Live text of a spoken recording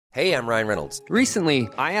Hey, I'm Ryan Reynolds. Recently,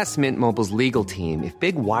 I asked Mint Mobile's legal team if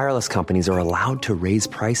big wireless companies are allowed to raise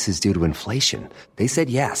prices due to inflation. They said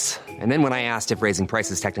yes. And then when I asked if raising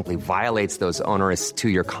prices technically violates those onerous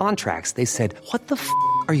two-year contracts, they said, "What the f***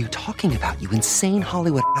 are you talking about, you insane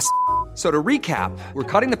Hollywood ass?" So to recap, we're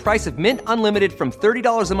cutting the price of Mint Unlimited from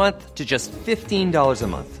 $30 a month to just $15 a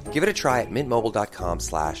month. Give it a try at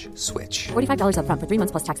mintmobile.com/switch. $45 up front for 3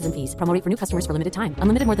 months plus taxes and fees. Promo rate for new customers for limited time.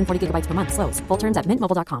 Unlimited more than 40 gigabytes per month. Slows full terms at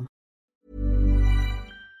mintmobile.com.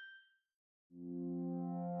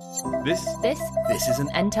 This is an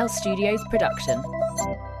Entel Studios production.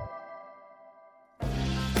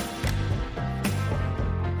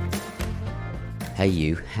 Hey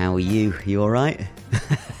you, how are you? You alright?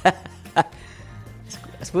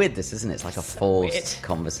 It's weird this, isn't it? It's like a forced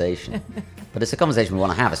conversation. But it's a conversation we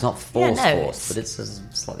want to have. It's not forced, but it's a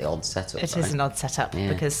slightly odd setup. It is an odd setup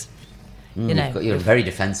because, You're very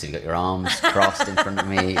defensive. You've got your arms crossed in front of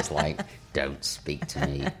me. It's like, don't speak to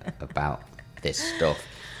me about this stuff.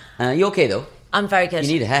 You okay, though? I'm very good.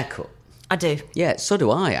 You need a haircut. I do. Yeah, so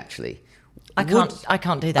do I, actually. I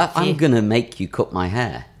can't do that for you. I'm going to make you cut my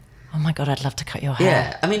hair. Oh my God, I'd love to cut your hair.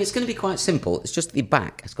 Yeah, I mean, it's going to be quite simple. It's just the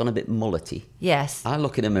back. It's gone a bit mullety. Yes. I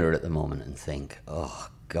look in a mirror at the moment and think, oh,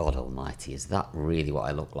 God almighty, is that really what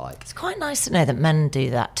I look like? It's quite nice to know that men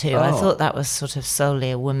do that too. I thought that was sort of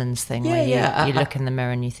solely a woman's thing, where you look in the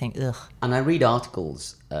mirror and you think, ugh. And I read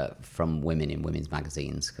articles from women in women's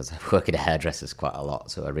magazines, because I work at hairdressers quite a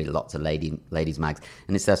lot, so I read lots of ladies' mags.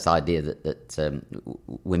 And it's this idea that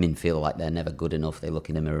women feel like they're never good enough. They look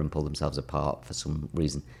in a mirror and pull themselves apart for some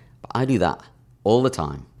reason. But I do that all the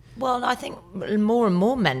time. Well, I think more and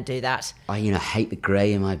more men do that. I hate the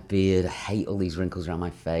grey in my beard. I hate all these wrinkles around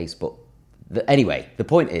my face. But anyway, the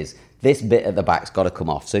point is, this bit at the back's got to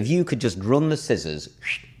come off. So if you could just run the scissors.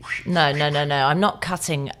 No. I'm not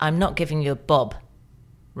cutting. I'm not giving you a bob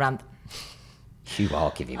round. You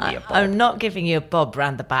are giving me a bob. I'm not giving you a bob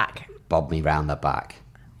round the back. Bob me round the back.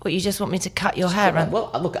 What, you just want me to cut your hair? Well,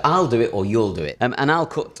 look, I'll do it or you'll do it. And I'll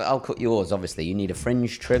cut yours, obviously. You need a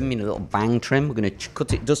fringe trim, a little bang trim. We're going to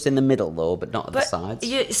cut it just in the middle, though, but not at the sides.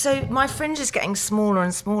 So my fringe is getting smaller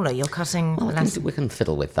and smaller. You're cutting less. We can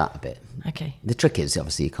fiddle with that a bit. Okay. The trick is,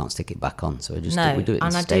 obviously, you can't stick it back on, so we do it in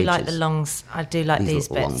and stages. I do like the longs. I do like these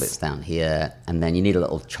bits. Long bits down here, and then you need a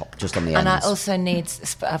little chop just on the ends. And I also need...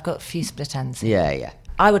 I've got a few split ends. Yeah.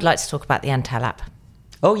 I would like to talk about the Entel app.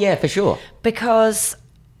 Oh, yeah, for sure. Because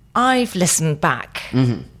I've listened back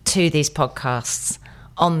to these podcasts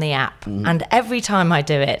on the app, and every time I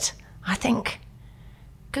do it, I think,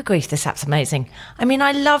 good grief, this app's amazing. I mean,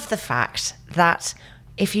 I love the fact that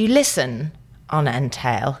if you listen on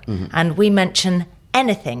Entel and we mention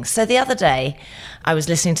anything. So the other day, I was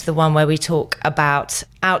listening to the one where we talk about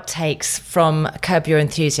outtakes from Curb Your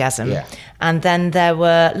Enthusiasm, and then there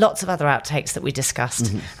were lots of other outtakes that we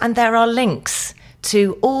discussed, and there are links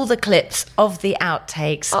to all the clips of the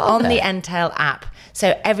outtakes on the Entel app,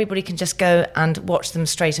 so everybody can just go and watch them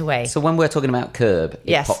straight away. So when we're talking about Curb,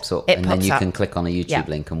 it pops up, and then you can click on a YouTube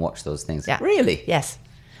link and watch those things. Yeah. Really? Yes.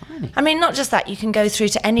 I mean, not just that, you can go through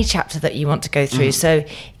to any chapter that you want to go through. So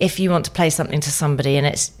if you want to play something to somebody and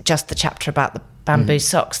it's just the chapter about the bamboo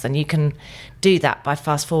socks, then you can do that by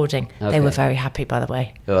fast forwarding. Okay. They were very happy, by the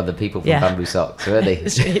way. Oh, the people from Bamboo Socks, were they?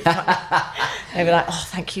 It's really fun. They were like, oh,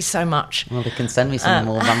 thank you so much. Well, they can send me some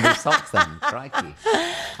more Bamboo Socks then. Crikey.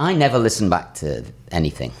 I never listen back to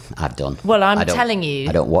anything I've done. Well, I'm telling you.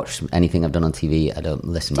 I don't watch anything I've done on TV. I don't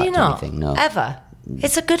listen back to anything, no. Ever?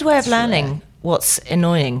 It's a good way of learning what's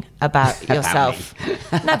annoying about yourself.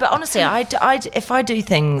 No, but honestly, if I do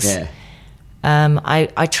things,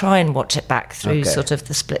 I try and watch it back through sort of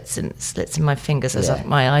the slits in my fingers as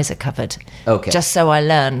my eyes are covered. Okay. Just so I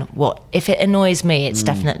learn if it annoys me, it's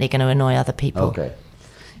definitely going to annoy other people. Okay.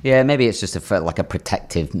 Yeah, maybe it's just like a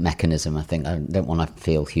protective mechanism. I think I don't want to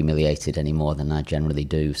feel humiliated any more than I generally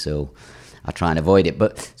do, so I try and avoid it.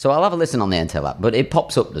 But so I'll have a listen on the Entel app. But it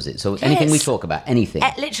pops up, does it? So anything we talk about, anything,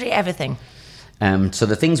 literally everything. So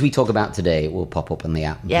the things we talk about today will pop up in the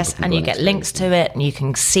app. Yes, and you get links to it, and you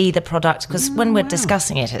can see the product, because when we're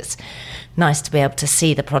discussing it, it's nice to be able to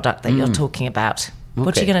see the product that you're talking about. Okay.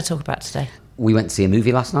 What are you going to talk about today? We went to see a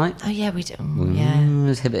movie last night. Oh, yeah, we did. It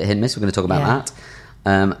was hit and miss. We're going to talk about that.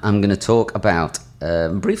 I'm going to talk about,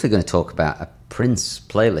 briefly going to talk about a Prince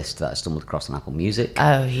playlist that I stumbled across on Apple Music.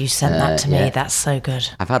 Oh, you sent that to me. That's so good.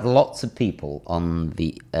 I've had lots of people on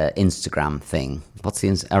the Instagram thing. What's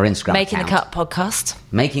our Instagram Making account? the Cut podcast.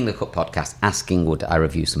 Making the Cut podcast, asking would I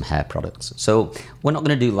review some hair products. So we're not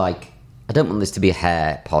going to do I don't want this to be a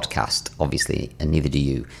hair podcast, obviously, and neither do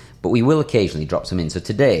you. But we will occasionally drop some in. So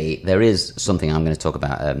today, there is something I'm going to talk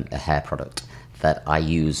about, a hair product that I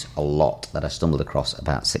use a lot, that I stumbled across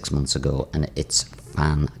about 6 months ago, and it's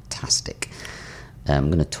fantastic. I'm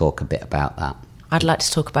going to talk a bit about that. I'd like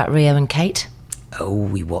to talk about Rio and Kate. Oh,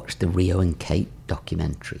 we watched the Rio and Kate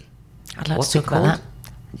documentary. I'd like What's to it talk about called?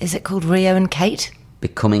 that. Is it called Rio and Kate?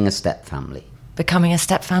 Becoming a Step Family. Becoming a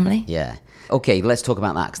Step Family? Yeah. Okay, let's talk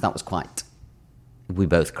about that, because that was quite... We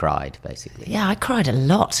both cried, basically. Yeah, I cried a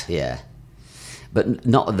lot. Yeah. But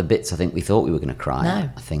not at the bits I think we thought we were going to cry. No.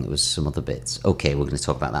 I think it was some other bits. Okay, we're going to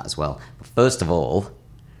talk about that as well. But first of all,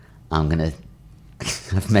 I'm going to...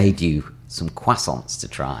 I've made you some croissants to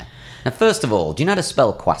try. Now, first of all, do you know how to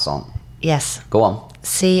spell croissant? Yes. Go on.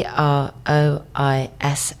 Croissant.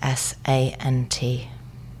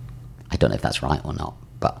 I don't know if that's right or not,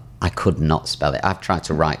 but I could not spell it. I've tried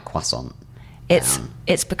to write croissant.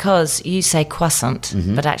 It's because you say croissant,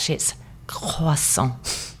 but actually it's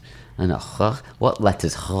croissant. And what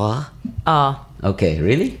letters? R. Okay,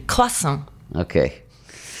 really? Croissant. Okay.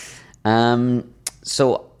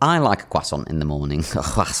 So I like a croissant in the morning. A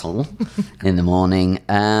croissant in the morning.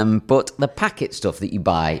 But the packet stuff that you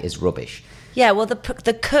buy is rubbish. Yeah, well, the cooked,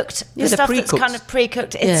 Yeah, the the stuff that's pre-cooked. kind of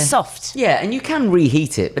pre-cooked, it's soft. Yeah, and you can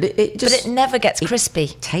reheat it, but it just... But it never gets crispy.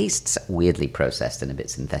 Tastes weirdly processed and a bit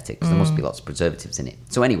synthetic, because there must be lots of preservatives in it.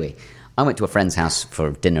 So anyway, I went to a friend's house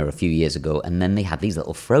for dinner a few years ago, and then they had these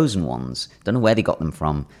little frozen ones. Don't know where they got them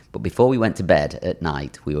from, but before we went to bed at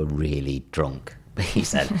night, we were really drunk. He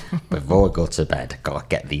said, before I go to bed, I've got to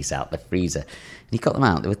get these out the freezer. And he got them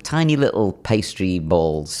out. They were tiny little pastry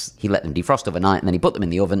balls. He let them defrost overnight, and then he put them in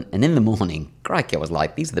the oven. And in the morning, crikey, I was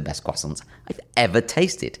like, these are the best croissants I've ever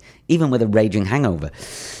tasted, even with a raging hangover.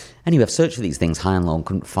 Anyway, I've searched for these things high and low and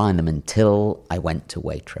couldn't find them until I went to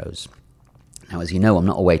Waitrose. Now, as you know, I'm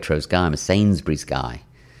not a Waitrose guy. I'm a Sainsbury's guy.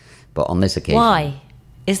 But on this occasion... Why?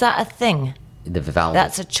 Is that a thing? The Vivaldi.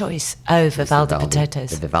 That's a choice. Oh, Vivaldi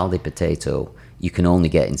potatoes. The Vivaldi potato you can only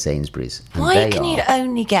get in Sainsbury's. And Why they can you are-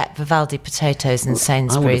 only get Vivaldi potatoes in I would have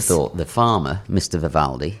Sainsbury's? thought the farmer, Mr.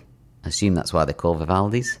 Vivaldi, I assume that's why they're called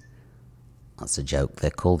Vivaldis. That's a joke. They're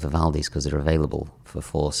called Vivaldis because they're available for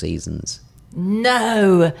 4 seasons.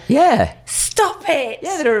 No! Yeah. Stop it!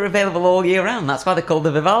 Yeah, they're available all year round. That's why they're called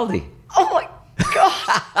the Vivaldi. Oh my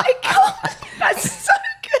god! I can't! That's so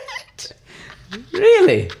good!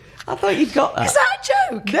 Really? I thought you'd got that. Is that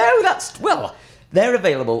a joke? No, that's... Well, they're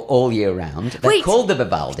available all year round. They're Wait. called the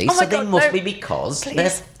Vivaldi, Oh my so they God, must no. be because Please.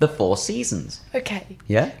 they're the 4 seasons. Okay.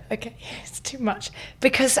 Yeah? Okay, it's too much.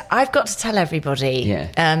 Because I've got to tell everybody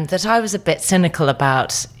Yeah. that I was a bit cynical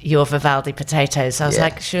about your Vivaldi potatoes. I was Yeah.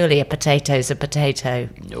 like, surely a potato's a potato.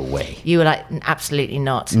 No way. You were like, absolutely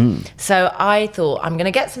not. So I thought, I'm going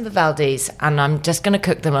to get some Vivaldis and I'm just going to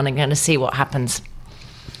cook them and I'm going to see what happens.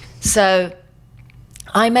 So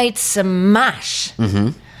I made some mash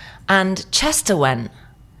and Chester went,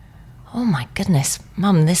 oh my goodness,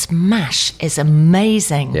 Mum, this mash is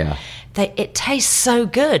amazing. Yeah. It tastes so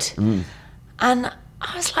good. And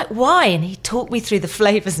I was like, why? And he talked me through the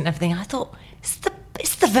flavours and everything. I thought, it's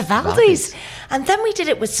the Vivaldis. And then we did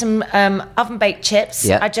it with some oven-baked chips.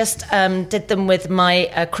 Yeah. I just did them with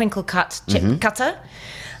my crinkle cut chip cutter.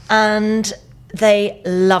 And they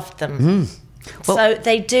loved them. Well- so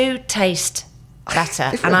they do taste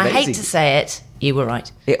better. It's And I hate amazing. to say it, you were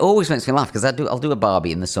right. It always makes me laugh because I'll do a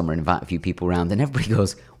Barbie in the summer and invite a few people around, and everybody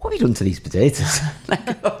goes, "What have you done to these potatoes?" I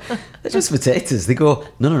go, "They're just potatoes." They go,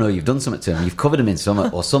 "No, you've done something to them. You've covered them in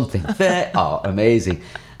something or something." They are amazing.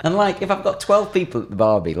 And like, if I've got 12 people at the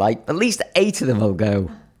Barbie, like at least 8 of them will go,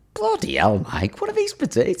 "Bloody hell, Mike! What are these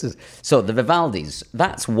potatoes?" So the Vivaldis.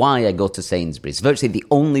 That's why I go to Sainsbury's. Virtually the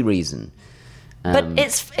only reason. But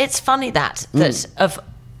it's funny that of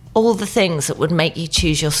all the things that would make you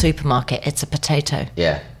choose your supermarket, it's a potato.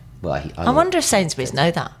 Yeah. Well, I wonder if Sainsbury's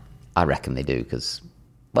know that. I reckon they do because,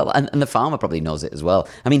 well, and the farmer probably knows it as well.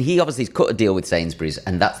 I mean, he obviously has cut a deal with Sainsbury's,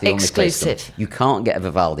 and that's the only place. Exclusive. You can't get a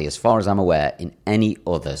Vivaldi, as far as I'm aware, in any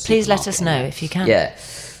other. Please let supermarket. us know if you can. Yeah.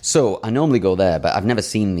 So I normally go there, but I've never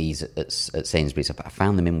seen these at Sainsbury's. I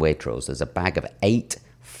found them in Waitrose. There's a bag of 8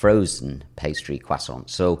 frozen pastry croissants.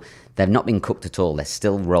 So they've not been cooked at all. They're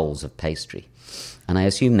still rolls of pastry. And I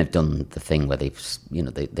assume they've done the thing where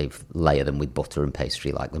they've layered them with butter and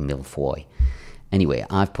pastry like the mille-feuille. Anyway,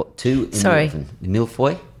 I've put 2 in Sorry. the oven.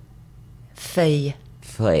 Mille-feuille? Feuille.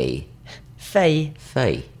 Feuille. Feuille.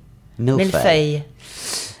 Feuille. Mille-feuille.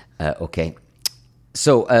 Millefeuille. Okay.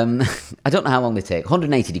 So, I don't know how long they take.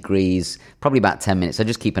 180 degrees, probably about 10 minutes. I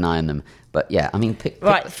just keep an eye on them. But yeah, I mean, pick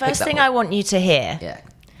First that thing one. I want you to hear, Yeah.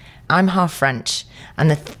 I'm half French,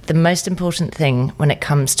 and the most important thing when it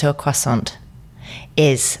comes to a croissant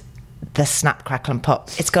is the snap, crackle and pop.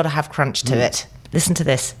 It's got to have crunch to it. Listen to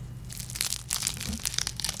this.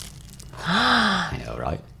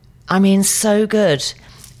 I mean, so good.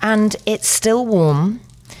 And it's still warm.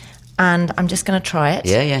 And I'm just going to try it.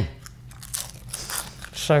 Yeah.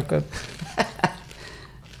 So good.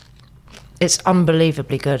 It's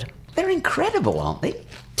unbelievably good. They're incredible, aren't they?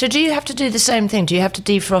 So do you have to do the same thing? Do you have to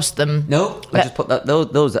defrost them? No, I just put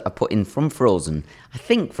those that are put in from frozen, I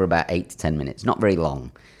think for about 8 to 10 minutes, not very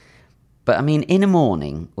long. But I mean, in a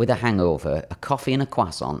morning with a hangover, a coffee and a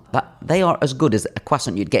croissant, they are as good as a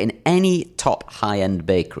croissant you'd get in any top high-end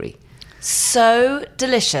bakery. So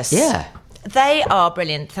delicious. Yeah. They are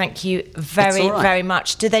brilliant. Thank you very, all right. very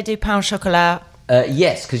much. Do they do pain au chocolat?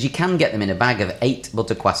 Yes, because you can get them in a bag of 8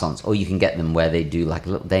 butter croissants, or you can get them where they do like a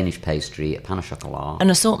little Danish pastry, a pain au chocolat. An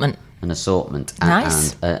assortment.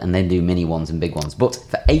 Nice. And they do mini ones and big ones. But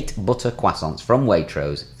for 8 butter croissants from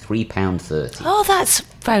Waitrose, £3.30. Oh, that's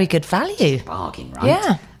very good value. Bargain, right?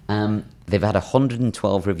 Yeah. They've had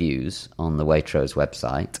 112 reviews on the Waitrose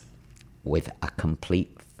website with a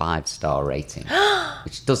complete 5-star rating,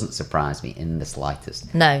 which doesn't surprise me in the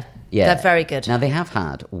slightest. No. Yeah. They're very good. Now, they have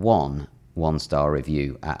had one-star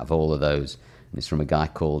review out of all of those. And it's from a guy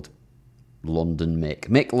called London Mick.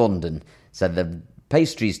 Mick London said the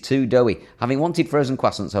pastry's too doughy. Having wanted frozen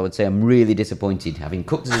croissants, I would say I'm really disappointed. Having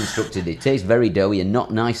cooked as instructed, it tastes very doughy and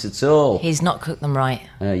not nice at all. He's not cooked them right.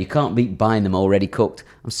 You can't beat buying them already cooked.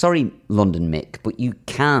 I'm sorry, London Mick, but you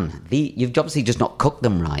can. You've obviously just not cooked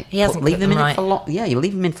them right. He hasn't cooked them right. Yeah, you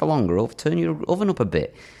leave them in for longer, or turn your oven up a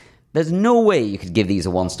bit. There's no way you could give these a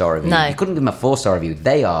 1-star review. No. You couldn't give them a 4-star review.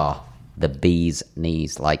 They are the bee's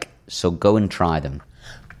knees. So go and try them.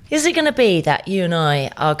 Is it going to be that you and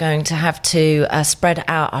I are going to have to spread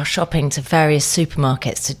out our shopping to various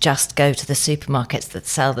supermarkets to just go to the supermarkets that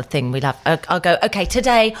sell the thing we love? I'll go, okay,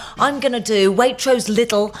 today I'm going to do Waitrose,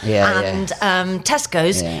 Lidl and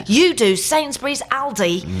Tesco's. Yeah. You do Sainsbury's,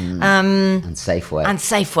 Aldi And Safeway. and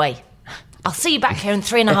Safeway. I'll see you back here in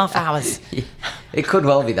 3.5 hours. It could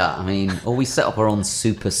well be that. I mean, or we set up our own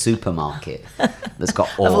supermarket that's got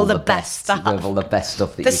all the best stuff. With all the best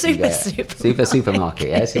stuff that The you can get. Supermarket,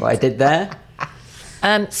 yeah? See what I did there?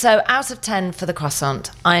 So out of 10 for the croissant,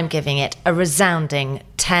 I'm giving it a resounding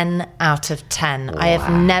 10 out of 10. Wow. I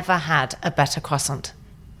have never had a better croissant.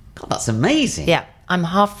 God, that's amazing. Yeah, I'm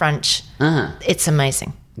half French. Uh-huh. It's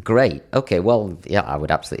amazing. Great. Okay, well, yeah, I would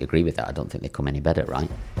absolutely agree with that. I don't think they come any better, right?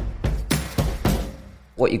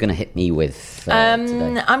 What are you going to hit me with today?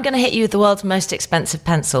 I'm going to hit you with the world's most expensive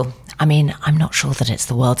pencil. I mean, I'm not sure that it's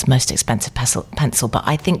the world's most expensive pencil, but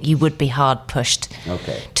I think you would be hard pushed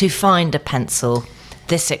to find a pencil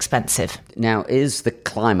this expensive. Now, is the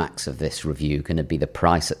climax of this review going to be the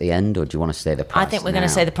price at the end, or do you want to say the price I think we're going to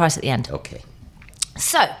say the price at the end. Okay.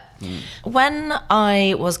 So, when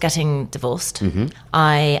I was getting divorced,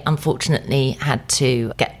 I unfortunately had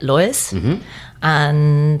to get lawyers.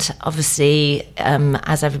 And obviously,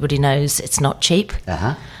 as everybody knows, it's not cheap.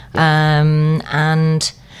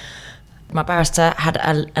 And my barrister had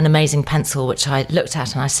an amazing pencil, which I looked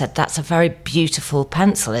at and I said, that's a very beautiful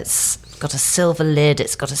pencil. It's got a silver lid,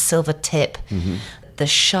 it's got a silver tip. The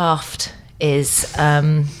shaft is...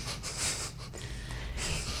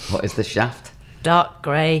 What is the shaft? Dark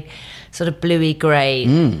grey, sort of bluey grey.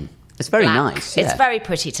 It's very black. nice. Yeah. It's very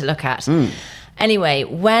pretty to look at. Anyway,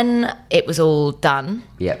 when it was all done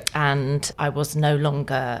and I was no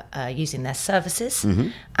longer using their services,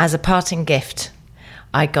 as a parting gift,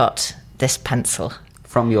 I got this pencil.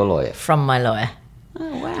 From your lawyer? From my lawyer.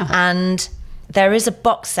 Oh, wow. And there is a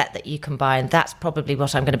box set that you can buy, and that's probably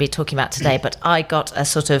what I'm going to be talking about today, but I got a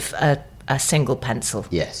sort of a single pencil.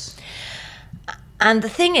 Yes. And the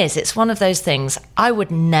thing is, it's one of those things, I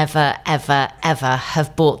would never, ever, ever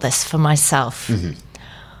have bought this for myself.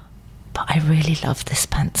 But I really love this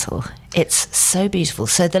pencil. It's so beautiful.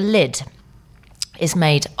 So the lid is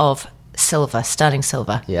made of silver, sterling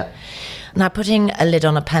silver. Yeah. Now, putting a lid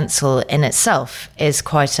on a pencil in itself is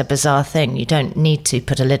quite a bizarre thing. You don't need to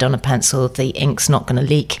put a lid on a pencil. The ink's not going to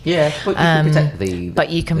leak. Yeah, but you can protect the... But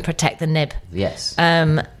you can protect the nib. Yes.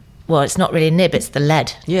 Well, it's not really a nib, it's the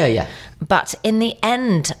lead. Yeah, yeah. But in the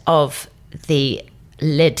end of the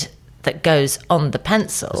lid that goes on the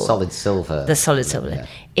pencil... The solid silver.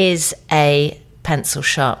 Is a pencil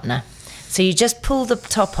sharpener. So you just pull the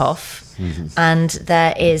top off and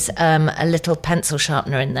there is a little pencil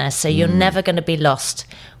sharpener in there. So you're never going to be lost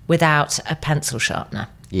without a pencil sharpener.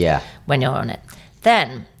 Yeah. When you're on it.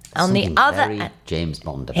 Then on the other end... James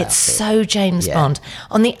Bond about it's so James Bond.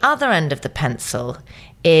 On the other end of the pencil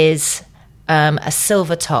is a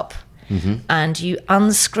silver top. And you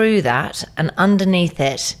unscrew that and underneath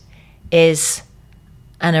it is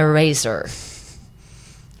an eraser.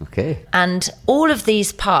 Okay. And all of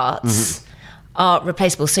these parts are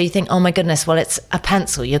replaceable. So you think, oh my goodness, well, it's a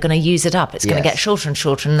pencil. You're going to use it up. It's going to Yes. get shorter and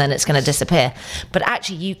shorter, and then it's going to disappear. But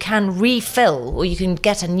actually, you can refill, or you can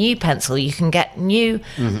get a new pencil. You can get new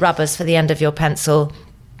rubbers for the end of your pencil.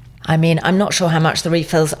 I mean, I'm not sure how much the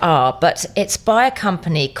refills are, but it's by a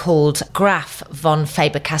company called Graf von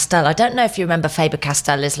Faber-Castell. I don't know if you remember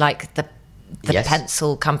Faber-Castell is like the Yes.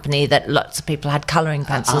 pencil company that lots of people had colouring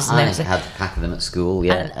pencils. I and had a pack of them at school,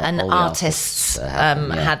 yeah. and All the artists had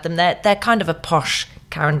them, yeah. had them. They're kind of a posh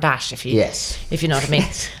Caran d'Ache, if you know what I mean.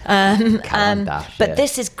 Caran d'Ache, but yeah.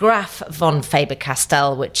 this is Graf von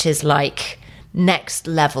Faber-Castell, which is like next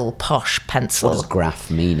level posh pencil. What does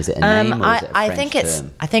graph mean? Is it a name or is it a French think it's.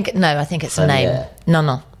 term? I think it's a name. yeah.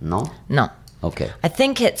 No. No? Okay. I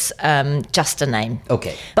think it's just a name.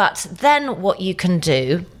 Okay. But then what you can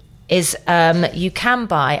do is you can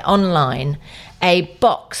buy online a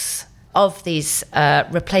box of these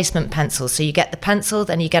replacement pencils. So you get the pencil,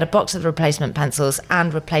 then you get a box of the replacement pencils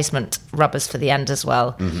and replacement rubbers for the end as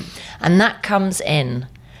well. Mm-hmm. And that comes in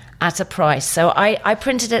at a price. So I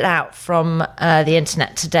printed it out from the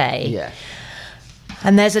internet today. Yeah.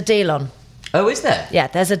 And there's a deal on. Oh, is there? Yeah,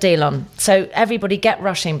 there's a deal on. So everybody get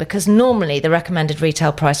rushing, because normally the recommended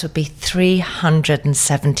retail price would be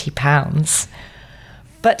 £370.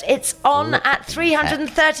 But it's on at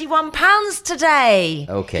 £331 today.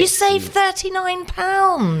 Okay. You save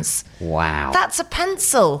 £39. Wow. That's a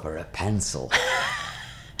pencil. For a pencil.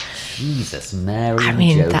 Jesus, Mary I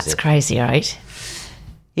mean, Joseph. that's crazy, right?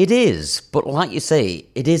 It is, but like you say,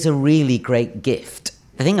 it is a really great gift.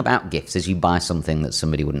 The thing about gifts is you buy something that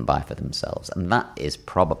somebody wouldn't buy for themselves, and that is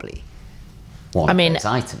probably one of those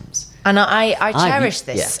items. And I cherish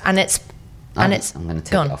this, yeah. and it's... I'm going to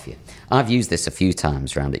take it off you. I've used this a few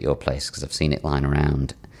times around at your place because I've seen it lying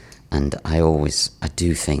around, and I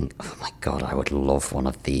do think, oh my God, I would love one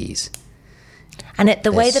of these. And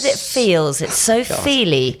the way that it feels, it's so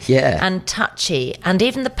feely Yeah. and touchy. And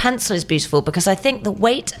even the pencil is beautiful, because I think the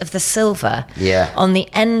weight of the silver Yeah. on the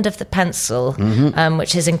end of the pencil,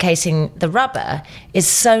 which is encasing the rubber, is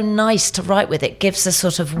so nice to write with. It gives a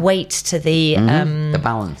sort of weight to the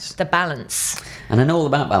balance. The balance. And I know all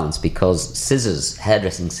about balance because scissors,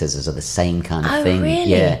 hairdressing scissors, are the same kind of Oh, thing.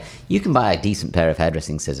 really? Yeah. You can buy a decent pair of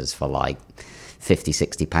hairdressing scissors for like £50,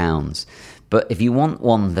 £60. But if you want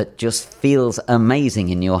one that just feels amazing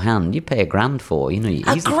in your hand, you pay £1,000 for. You know, you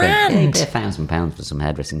easily £1,000? pay £1,000 for some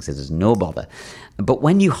hairdressing scissors, no bother. But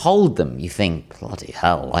when you hold them, you think, bloody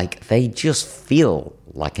hell, like they just feel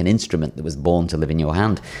like an instrument that was born to live in your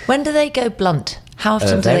hand. When do they go blunt? How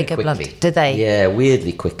often do Very they go quickly. blunt? Do they? Yeah,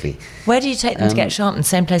 weirdly quickly. Where do you take them to get sharpened?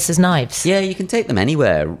 Same place as knives? Yeah, you can take them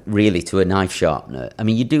anywhere, really, to a knife sharpener. I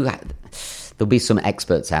mean, you do there'll be some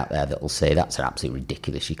experts out there that will say that's absolutely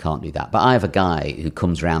ridiculous, you can't do that. But I have a guy who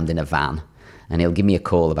comes round in a van, and he'll give me a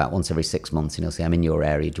call about once every 6 months, and he'll say, I'm in your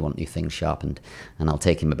area, do you want new things sharpened? And I'll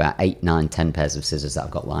take him about 8, 9, 10 pairs of scissors that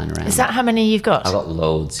I've got lying around. Is that how many you've got? I've got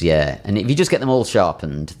loads, yeah. And if you just get them all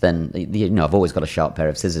sharpened, then, you know, I've always got a sharp pair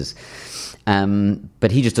of scissors.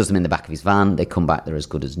 But he just does them in the back of his van. They come back, they're as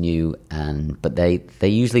good as new. But they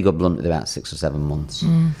usually go blunt with about 6 or 7 months.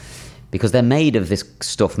 Because they're made of this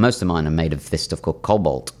stuff. Most of mine are made of this stuff called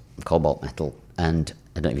cobalt metal. And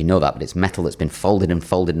I don't know if you know that, but it's metal that's been folded and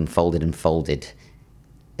folded and folded and folded,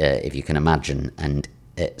 if you can imagine. And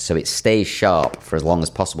so it stays sharp for as long as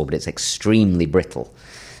possible, but it's extremely brittle.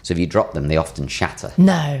 So if you drop them, they often shatter.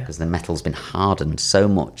 No. Because the metal's been hardened so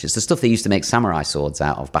much. It's the stuff they used to make samurai swords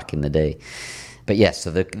out of back in the day. But yes, so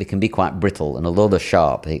they can be quite brittle. And although they're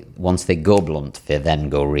sharp, once they go blunt, they then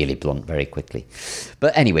go really blunt very quickly.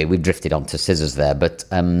 But anyway, we've drifted onto scissors there. But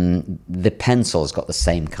the pencil's got the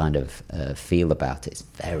same kind of feel about it.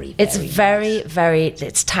 It's very, very,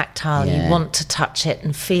 it's tactile. Yeah. You want to touch it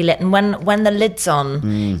and feel it. And when the lid's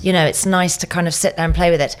on, you know, it's nice to kind of sit there and play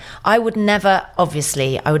with it. I would never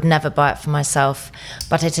buy it for myself,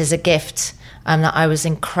 but it is a gift that I was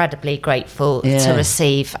incredibly grateful to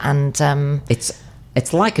receive. And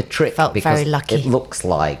it's like a trick. Felt because very lucky. It looks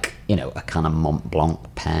like, you know, a kind of Mont Blanc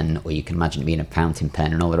pen, or you can imagine it being a fountain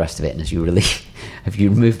pen and all the rest of it. And as you if you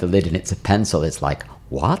remove the lid and it's a pencil, it's like,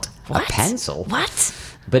 what? A pencil? What?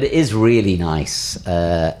 But it is really nice.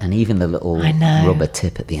 And even the little rubber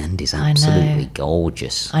tip at the end is absolutely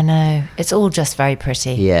gorgeous. I know. It's all just very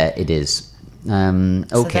pretty. Yeah, it is. Okay.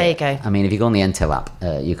 So there you go. I mean, if you go on the Entel app,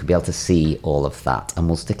 you could be able to see all of that, and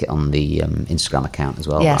we'll stick it on the Instagram account as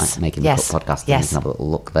well, Yes. right? Making the Yes. Cut podcast, Yes. and you can have a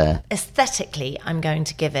little look there. Aesthetically, I'm going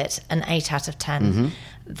to give it an 8 out of 10.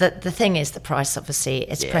 The thing is, the price, obviously,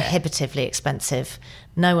 it's prohibitively expensive.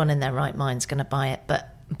 No one in their right mind is going to buy it,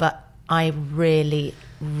 but I really,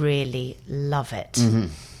 really love it.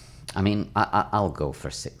 I mean, I'll go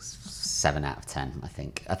for 6 7 out of 10, I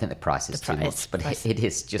think. I think the price is too much, but price. it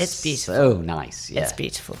is just It's beautiful. so nice. Yeah. It's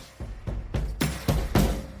beautiful.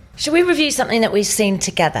 Shall we review something that we've seen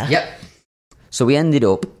together? Yep. So we ended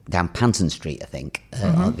up down Panton Street, I think,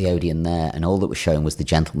 at the Odeon there, and all that was showing was The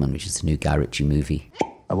Gentleman, which is the new Guy Ritchie movie.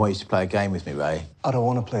 I want you to play a game with me, Ray. I don't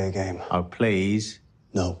want to play a game. Oh, please.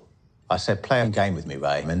 No. I said play a game with me,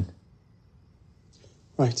 Raymond.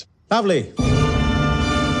 Right. Lovely.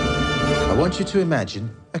 I want you to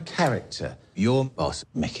imagine a character. Your boss,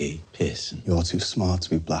 Mickey Pearson. You're too smart to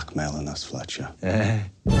be blackmailing us, Fletcher.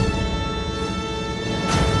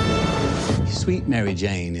 Sweet Mary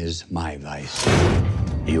Jane is my vice.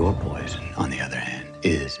 Your poison, on the other hand,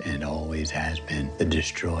 is and always has been the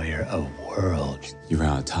destroyer of worlds. You're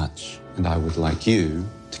out of touch, and I would like you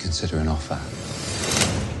to consider an offer.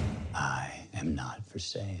 I am not for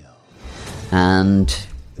sale. And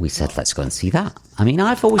we said, let's go and see that. I mean,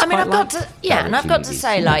 I've got to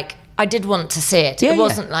say, like, I did want to see it. Yeah, it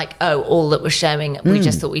wasn't like, oh, all that was showing, we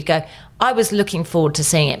just thought we'd go. I was looking forward to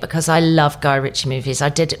seeing it because I love Guy Ritchie movies. I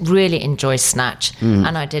did really enjoy Snatch,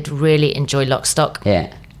 and I did really enjoy Lock, Stock.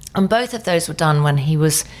 Yeah. And both of those were done when he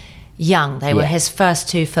was young. They were his first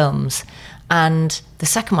two films. And the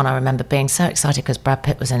second one, I remember being so excited because Brad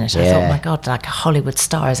Pitt was in it. I thought, oh my God, like a Hollywood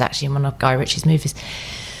star is actually in one of Guy Ritchie's movies.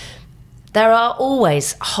 There are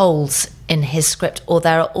always holes in his script, or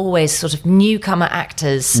there are always sort of newcomer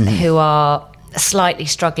actors who are slightly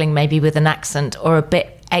struggling maybe with an accent or a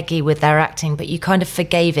bit eggy with their acting, but you kind of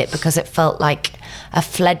forgave it because it felt like a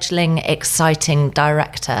fledgling, exciting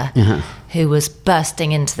director who was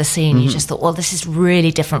bursting into the scene. You just thought, well, this is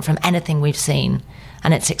really different from anything we've seen,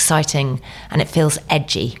 and it's exciting, and it feels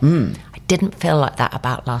edgy. I didn't feel like that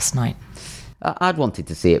about last night. I'd wanted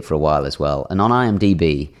to see it for a while as well. And on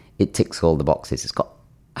IMDb, it ticks all the boxes. It's got...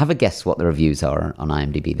 Have a guess what the reviews are on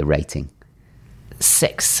IMDb, the rating.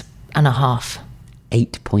 6.5.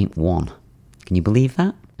 8.1. Can you believe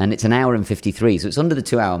that? And it's an hour and 53, so it's under the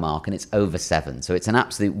 2-hour mark, and it's over 7. So it's an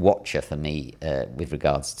absolute watcher for me with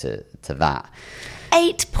regards to that.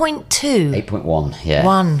 8.2. 8.1,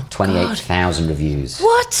 yeah. 28,000 reviews.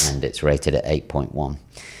 What? And it's rated at 8.1.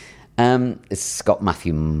 It's got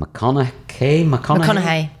Matthew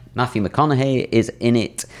McConaughey. Matthew McConaughey is in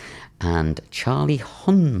it. And Charlie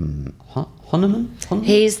Hunnam.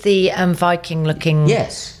 He's the Viking-looking...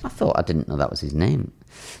 Yes. I didn't know that was his name.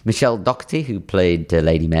 Michelle Dockery, who played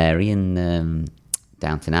Lady Mary in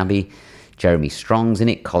Downton Abbey. Jeremy Strong's in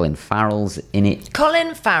it. Colin Farrell's in it.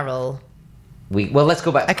 Colin Farrell. Let's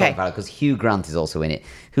go back to Colin Farrell, because Hugh Grant is also in it,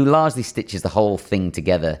 who largely stitches the whole thing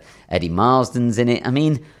together. Eddie Marsden's in it. I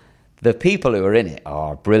mean, the people who are in it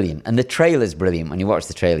are brilliant. And the trailer's brilliant. When you watch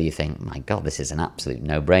the trailer, you think, my God, this is an absolute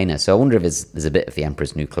no-brainer. So I wonder if there's a bit of the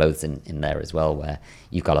Emperor's New Clothes in there as well, where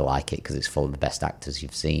you've got to like it because it's full of the best actors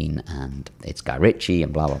you've seen, and it's Guy Ritchie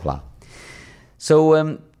and blah, blah, blah.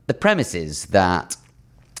 So the premise is that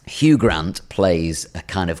Hugh Grant plays a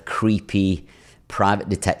kind of creepy private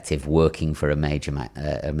detective working for a major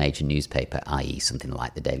newspaper, i.e. something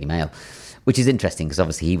like the Daily Mail, which is interesting because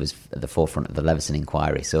obviously he was at the forefront of the Leveson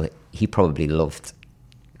inquiry, so he probably loved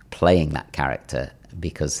playing that character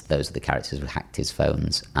because those are the characters who hacked his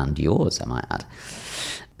phones and yours, I might add.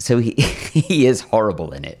 So he is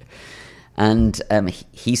horrible in it. And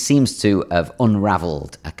he seems to have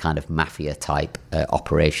unravelled a kind of mafia-type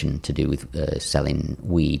operation to do with selling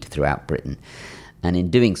weed throughout Britain. And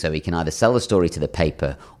in doing so, he can either sell the story to the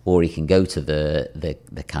paper, or he can go to the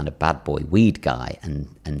kind of bad boy weed guy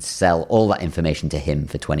and sell all that information to him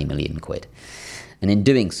for 20 million quid. And in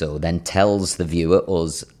doing so, then tells the viewer,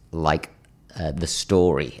 us, like the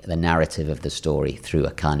story, the narrative of the story through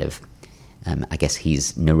a kind of, I guess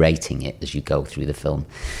he's narrating it as you go through the film.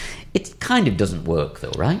 It kind of doesn't work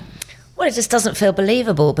though, right? Well, it just doesn't feel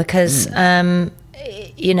believable because,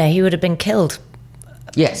 he would have been killed.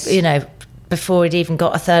 Yes. Before he'd even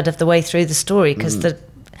got a third of the way through the story, because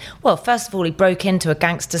first of all, he broke into a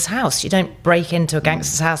gangster's house. You don't break into a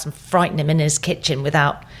gangster's house and frighten him in his kitchen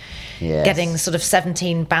without getting sort of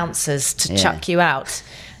 17 bouncers to chuck you out.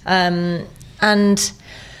 And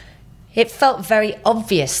it felt very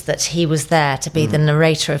obvious that he was there to be the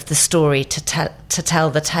narrator of the story, to tell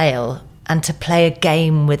the tale and to play a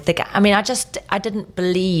game with the... I mean, I didn't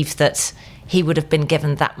believe that he would have been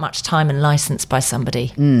given that much time and license by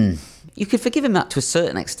somebody. You could forgive him that to a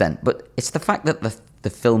certain extent, but it's the fact that the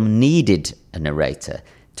film needed a narrator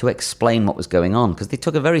to explain what was going on, because they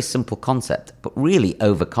took a very simple concept, but really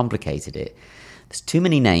overcomplicated it. There's too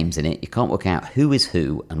many names in it. You can't work out who is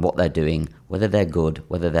who and what they're doing, whether they're good,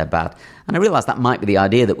 whether they're bad. And I realise that might be the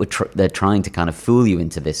idea that they're trying to kind of fool you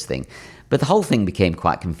into this thing. But the whole thing became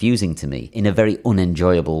quite confusing to me in a very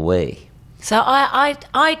unenjoyable way. So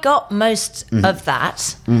I got most of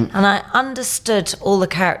that, and I understood all the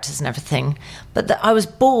characters and everything, but I was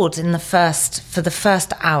bored for the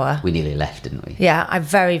first hour. We nearly left, didn't we? Yeah, I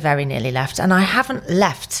very, very nearly left, and I haven't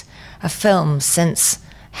left a film since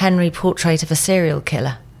Henry, Portrait of a Serial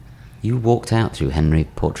Killer. You walked out through Henry,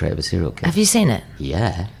 Portrait of a Serial Killer. Have you seen it?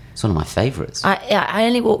 Yeah, it's one of my favourites. I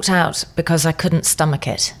only walked out because I couldn't stomach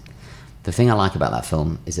it. The thing I like about that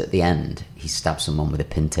film is at the end, he stabs someone with a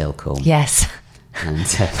pintail comb. Yes. And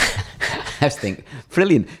I just think,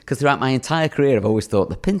 brilliant, because throughout my entire career I've always thought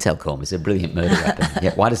the pintail comb is a brilliant murder weapon.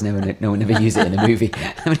 Yeah, why does no one ever use it in a movie?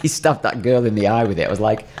 And when he stabbed that girl in the eye with it, I was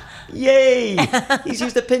like, yay! He's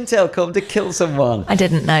used a pintail comb to kill someone. I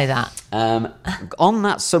didn't know that. On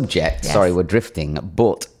that subject, Yes. sorry, we're drifting,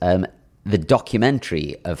 but the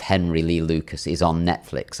documentary of Henry Lee Lucas is on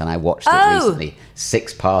Netflix, and I watched it recently.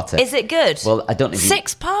 6-parter. Is it good? Well, I don't know if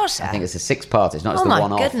 6-parter? I think it's a 6-parter. It's not just Oh the my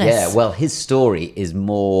one-off. goodness. Yeah, well, his story is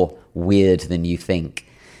more weird than you think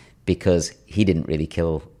because he didn't really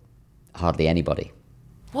kill hardly anybody.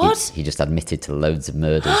 What? He just admitted to loads of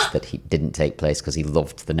murders that he didn't take place because he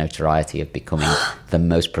loved the notoriety of becoming the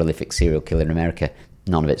most prolific serial killer in America.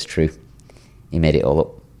 None of it's true. He made it all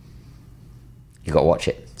up. You got to watch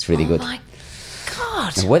it. It's really good. Oh my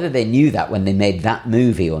God. And whether they knew that when they made that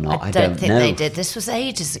movie or not, I don't think know. they did. This was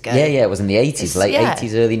ages ago. Yeah, it was in the 80s, late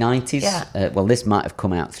 80s, early 90s. Yeah. Well, this might have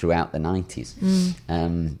come out throughout the 90s.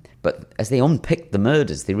 But as they unpicked the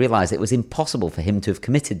murders, they realised it was impossible for him to have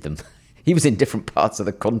committed them. He was in different parts of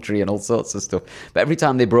the country and all sorts of stuff. But every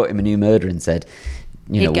time they brought him a new murder and said,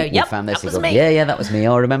 He'd go, we "Yep, found this," that was he'd go, me. Yeah, that was me.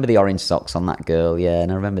 Oh, I remember the orange socks on that girl. Yeah,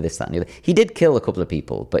 and I remember this, that, and the other. He did kill a couple of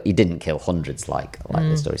people, but he didn't kill hundreds like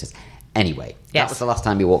the story says. Anyway, that was the last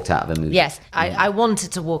time he walked out of a movie. Yes, I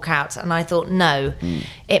wanted to walk out, and I thought, no,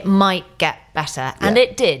 it might get better. And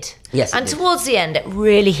it did. Yes, it and did. towards the end, it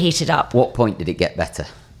really heated up. What point did it get better?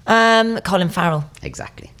 Colin Farrell.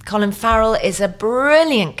 Exactly. Colin Farrell is a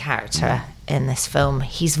brilliant character in this film.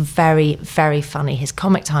 He's very, very funny. His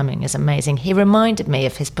comic timing is amazing. He reminded me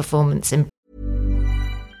of his performance in...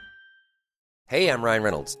 Hey, I'm Ryan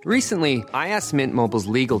Reynolds. Recently, I asked Mint Mobile's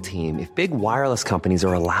legal team if big wireless companies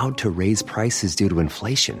are allowed to raise prices due to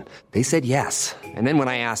inflation. They said yes. And then when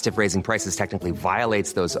I asked if raising prices technically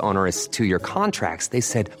violates those onerous 2-year contracts, they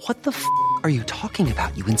said, "What the f*** are you talking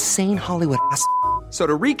about, you insane Hollywood ass?" So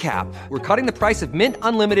to recap, we're cutting the price of Mint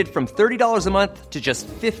Unlimited from $30 a month to just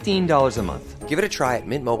 $15 a month. Give it a try at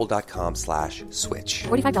mintmobile.com/switch.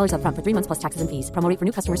 $45 up front for 3 months plus taxes and fees. Promo rate for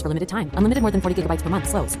new customers for limited time. Unlimited more than 40 gigabytes per month.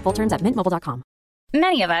 Slows full terms at mintmobile.com.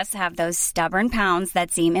 Many of us have those stubborn pounds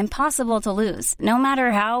that seem impossible to lose, no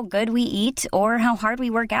matter how good we eat or how hard we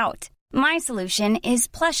work out. My solution is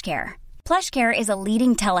PlushCare. PlushCare is a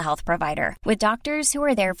leading telehealth provider with doctors who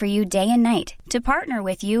are there for you day and night to partner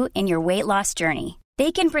with you in your weight loss journey.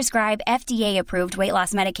 They can prescribe FDA-approved weight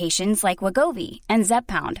loss medications like Wegovy and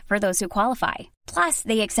Zepbound for those who qualify. Plus,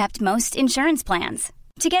 they accept most insurance plans.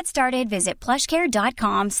 To get started, visit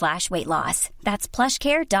plushcare.com/weight loss. That's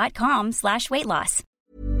plushcare.com/weight loss.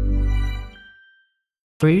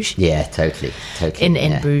 Bruges. Yeah, totally.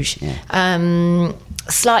 In Bruges. Yeah.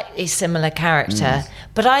 Slightly similar character.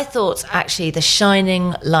 But I thought, actually, the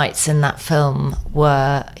shining lights in that film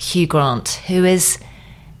were Hugh Grant, who is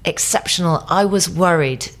exceptional. I was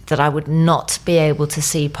worried that I would not be able to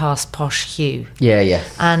see past Posh Hugh. Yeah.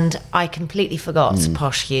 And I completely forgot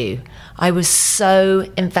Posh Hugh. I was so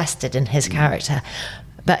invested in his character.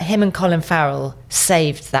 But him and Colin Farrell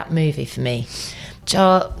saved that movie for me.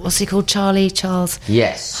 What's he called? Charles?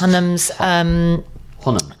 Yes. Hunnam's Hunnam.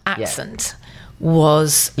 accent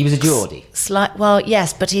was... He was a Geordie. Well,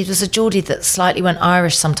 yes, but he was a Geordie that slightly went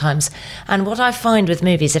Irish sometimes. And what I find with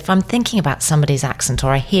movies, if I'm thinking about somebody's accent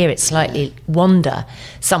or I hear it slightly wander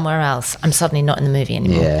somewhere else, I'm suddenly not in the movie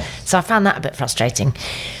anymore. Yeah. So I found that a bit frustrating.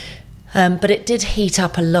 But it did heat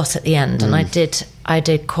up a lot at the end, and I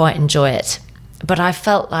did quite enjoy it. But I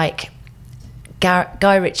felt like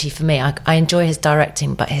Guy Ritchie, for me, I enjoy his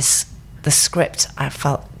directing, but the script I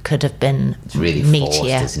felt could have been It's really meatier.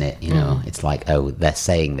 forced, isn't it? You know, it's like, oh, they're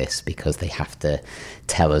saying this because they have to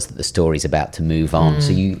tell us that the story's about to move on.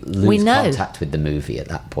 So you lose contact with the movie at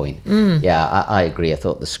that point. Yeah, I agree. I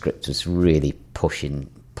thought the script was really pushing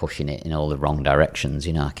it in all the wrong directions.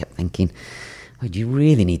 You know, I kept thinking, oh, do you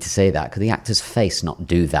really need to say that? Could the actor's face not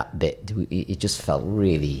do that bit? It just felt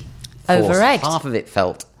really forced. Over-egged. Half of it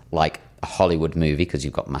felt like a Hollywood movie because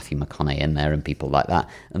you've got Matthew McConaughey in there and people like that,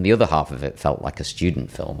 and the other half of it felt like a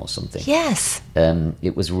student film or something. Yes.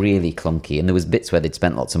 It was really clunky, and there was bits where they'd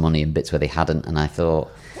spent lots of money and bits where they hadn't, and I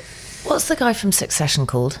thought... What's the guy from Succession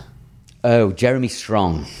called? Oh, Jeremy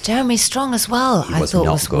Strong. Jeremy Strong as well. I thought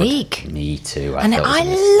not was good. weak. Me too. And thought it was a I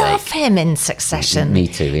mistake. love him in Succession. Me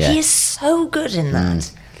too, yeah. He is so good in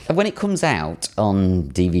that. And when it comes out on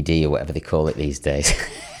DVD or whatever they call it these days,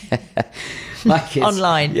 my kids...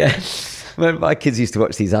 Online. Yeah. When my kids used to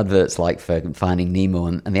watch these adverts like for Finding Nemo,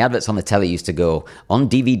 and the adverts on the telly used to go, on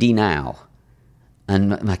DVD now.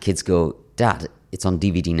 And my kids go, Dad, it's on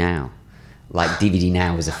DVD now. Like DVD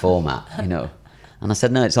now is a format, you know. And I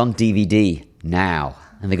said, no, it's on DVD now.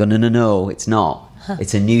 And they go, no, it's not.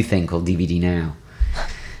 It's a new thing called DVD now.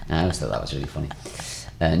 And I always thought that was really funny.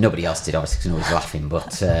 Nobody else did, obviously, because nobody was laughing,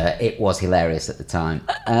 but it was hilarious at the time.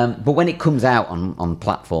 But when it comes out on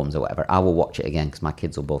platforms or whatever, I will watch it again, because my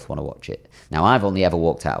kids will both want to watch it. Now, I've only ever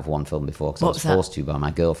walked out of one film before, because I was forced to by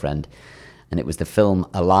my girlfriend. And it was the film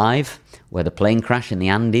Alive, where the plane crash in the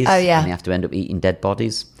Andes. Oh, yeah. And they have to end up eating dead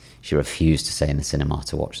bodies. She refused to stay in the cinema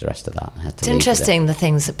to watch the rest of that. I had to It's leave with interesting, the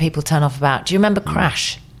things that people turn off about. Do you remember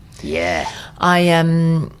Crash? Yeah.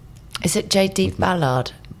 Is it J.D.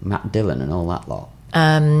 Ballard? Matt Dillon and all that lot.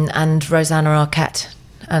 And Rosanna Arquette.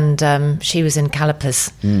 And she was in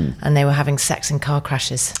Calipers. And they were having sex in car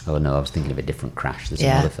crashes. Oh, no, I was thinking of a different Crash. There's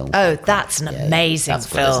another film. Oh, that's an amazing that's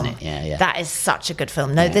good, film. isn't it? Yeah. That is such a good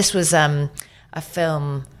film. No, this was a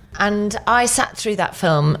film... And I sat through that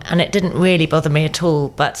film, and it didn't really bother me at all,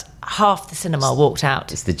 but half the cinema walked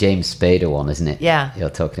out. It's the James Spader one, isn't it? Yeah. You're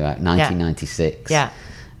talking about 1996. Yeah.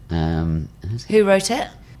 Who wrote it?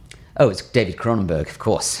 Oh, it's David Cronenberg, of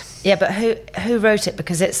course. Yeah, but who wrote it?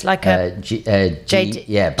 Because it's like a... Ballard.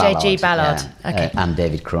 J.G. Ballard. Okay. And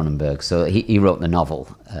David Cronenberg. So he wrote the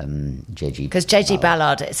novel, J.G. Because J.G.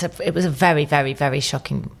 Ballard, it was a very, very, very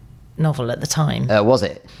shocking novel at the time. Was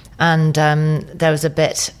it? And there was a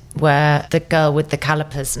bit where the girl with the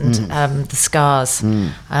calipers and the scars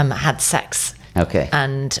had sex. Okay.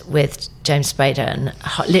 And with James Spader, and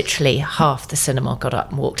literally half the cinema got up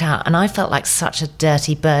and walked out. And I felt like such a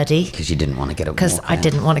dirty birdie. Because you didn't want to get up and Because I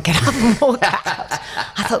didn't want to get up and walk out.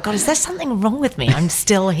 I thought, God, is there something wrong with me? I'm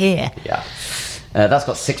still here. Yeah. That's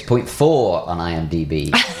got 6.4 on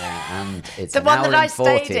IMDb. And it's the one that I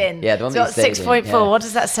stayed in. Yeah, the one that you stayed in. 6.4. Yeah. What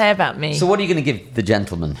does that say about me? So what are you going to give The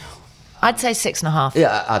Gentleman? I'd say 6.5.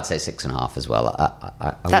 Yeah, I'd say 6.5 as well.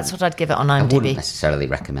 That's what I'd give it on IMDb. I wouldn't necessarily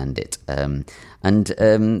recommend it. The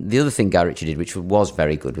other thing Guy Ritchie did, which was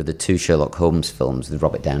very good, were the 2 Sherlock Holmes films with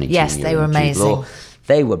Robert Downey Jr. Yes, they were and Jude amazing. Law.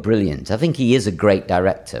 They were brilliant. I think he is a great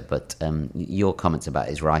director, but your comments about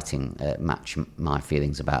his writing match my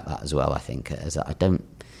feelings about that as well, I think.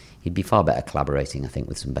 He'd be far better collaborating, I think,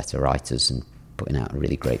 with some better writers and putting out a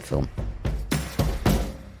really great film.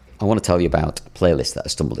 I want to tell you about a playlist that I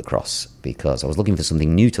stumbled across because I was looking for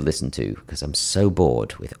something new to listen to because I'm so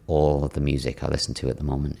bored with all of the music I listen to at the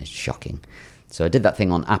moment. It's shocking. So I did that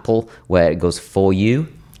thing on Apple where it goes For You.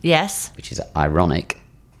 Yes. Which is ironic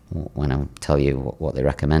when I tell you what they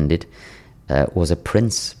recommended. Was a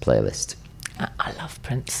Prince playlist. I love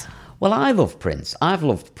Prince. Well, I love Prince. I've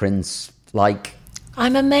loved Prince like...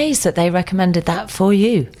 I'm amazed that they recommended that for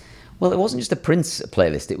you. Well, it wasn't just a Prince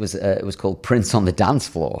playlist. It was called Prince on the Dance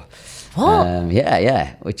Floor. What?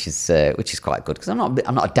 Yeah, which is quite good because I'm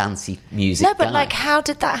not a dancey music. No, but guy. like, how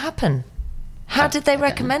did that happen? How did they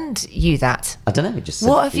recommend you that? I don't know. It just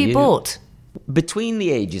what have you bought? Between the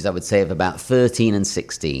ages, I would say, of about 13 and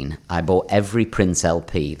 16, I bought every Prince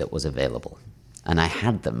LP that was available, and I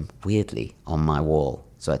had them weirdly on my wall.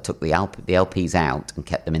 So I took the LPs out and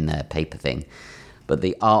kept them in their paper thing. But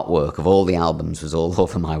the artwork of all the albums was all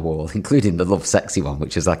over my wall, including the Love Sexy one,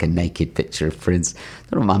 which is like a naked picture of Prince. I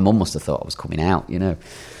don't know, my mum must have thought I was coming out, you know.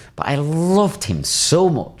 But I loved him so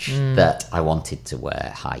much that I wanted to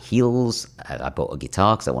wear high heels. I bought a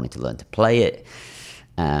guitar because I wanted to learn to play it.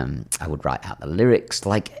 I would write out the lyrics.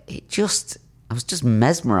 I was just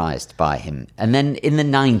mesmerised by him. And then in the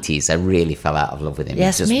 90s, I really fell out of love with him.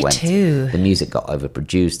 Yes, me too. The music got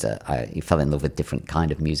overproduced. I fell in love with different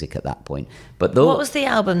kind of music at that point. But what was the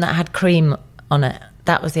album that had Cream on it?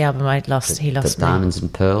 That was the album he lost me. Diamonds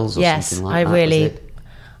and Pearls or something like that? Yes,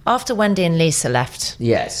 after Wendy and Lisa left,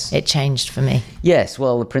 yes, it changed for me. Yes,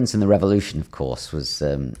 well, The Prince and the Revolution, of course, was...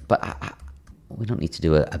 but we don't need to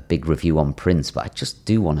do a big review on Prince, but I just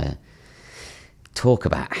do want to talk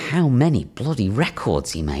about how many bloody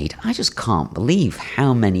records he made. I just can't believe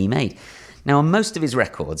how many he made. Now, on most of his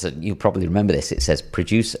records, and you'll probably remember this, it says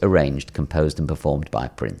produced, arranged, composed and performed by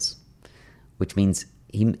Prince, which means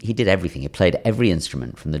he did everything. He played every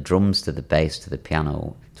instrument, from the drums to the bass to the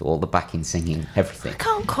piano to all the backing singing, everything. I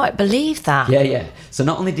can't quite believe that. Yeah. So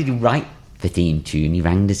not only did he write the theme tune, he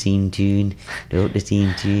rang the theme tune, wrote the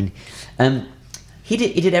theme tune.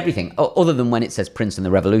 He did everything, other than when it says Prince and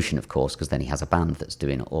the Revolution, of course, because then he has a band that's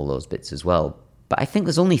doing all those bits as well. But I think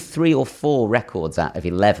there's only 3 or 4 records out of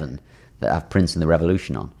 11 that have Prince and the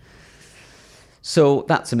Revolution on. So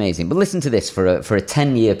that's amazing. But listen to this, for a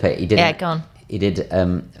 10-year period. He did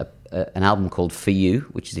an album called For You,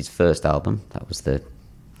 which is his first album. That was the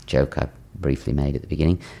joke I briefly made at the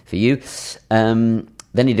beginning. For You.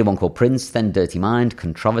 Then he did one called Prince, then Dirty Mind,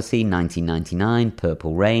 Controversy, 1999,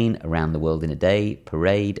 Purple Rain, Around the World in a Day,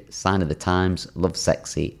 Parade, Sign of the Times, Love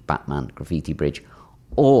Sexy, Batman, Graffiti Bridge,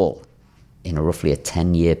 all in roughly a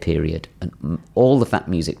 10-year period, and all of that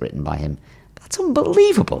music written by him. That's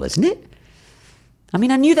unbelievable, isn't it? I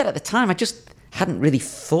mean, I knew that at the time. I just hadn't really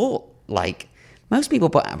thought, like, most people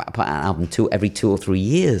put out an album every 2 or 3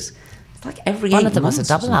 years. It's like every 8 months. One of them was a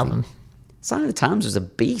double album. Sign of the Times was a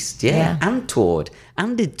beast, yeah, and toured,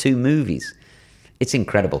 and did 2 movies. It's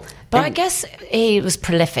incredible. But I guess he was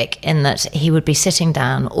prolific in that he would be sitting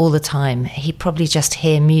down all the time. He'd probably just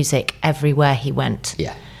hear music everywhere he went.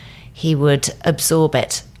 Yeah. He would absorb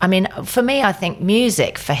it. I mean, for me, I think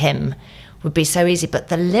music for him would be so easy, but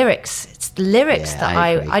the lyrics, it's the lyrics that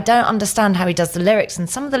I don't understand how he does the lyrics. And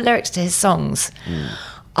some of the lyrics to his songs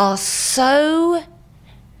are so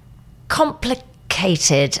complicated.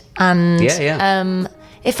 And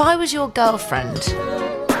If I Was Your Girlfriend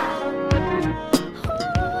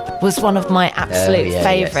was one of my absolute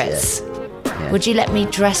favourites. Yeah. Would you let me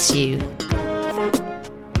dress you?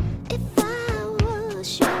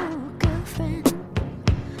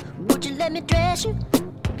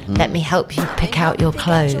 Let me help you pick out your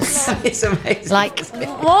clothes. It's amazing. Like,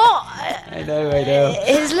 what? I know.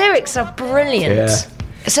 His lyrics are brilliant. Yeah.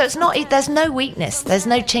 So it's not, there's no weakness. There's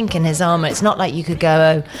no chink in his armour. It's not like you could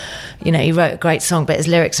go, he wrote a great song, but his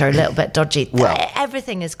lyrics are a little bit dodgy. Well,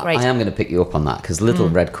 everything is great. I am going to pick you up on that, because Little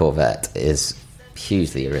Red Corvette is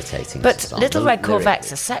hugely irritating. But Little Red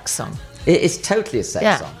Corvette's a sex song. It is totally a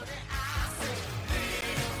sex song.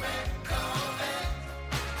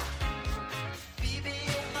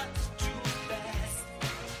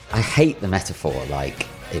 I hate the metaphor, like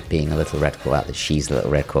it being a little red Corvette, that she's a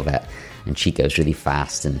little red Corvette and she goes really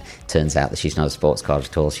fast, and turns out that she's not a sports car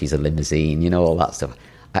at all, she's a limousine, all that stuff.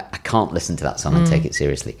 I can't listen to that song and take it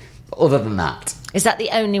seriously. But other than that... Is that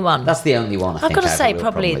the only one? That's the only one, I've got to say,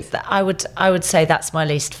 probably, I would say that's my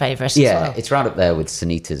least favourite as well. It's right up there with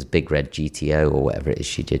Sunita's Big Red GTO, or whatever it is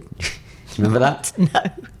she did. Remember that? No.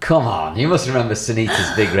 Come on, you must remember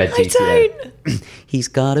Sunita's Big Red GTO. I don't. He's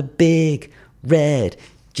got a big red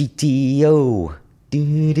GTO.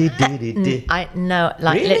 I know,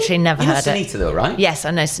 really? Literally never heard Sunita, it. Sunita though, right? Yes,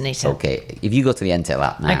 I know Sunita. Okay, if you go to the Entel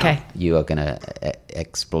app now, you are going to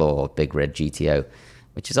explore Big Red GTO,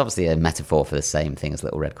 which is obviously a metaphor for the same thing as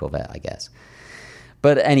Little Red Corvette, I guess.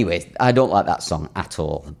 But anyway, I don't like that song at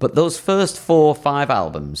all. But those first 4 or 5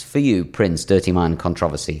 albums, For You, Prince, Dirty Mind,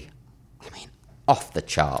 Controversy, off the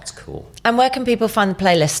charts cool. And where can people find the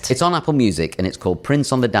playlist? It's on Apple Music, and it's called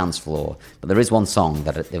Prince on the Dance Floor. But there is one song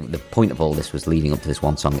that the point of all this was leading up to this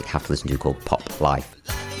one song that you have to listen to, called Pop Life.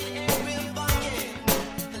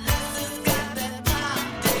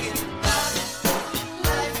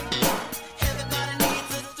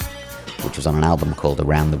 Which was on an album called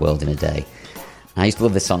Around the World in a Day. And I used to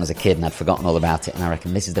love this song as a kid, and I'd forgotten all about it, and I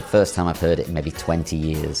reckon this is the first time I've heard it in maybe 20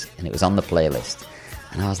 years, and it was on the playlist.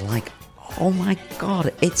 And I was like, oh my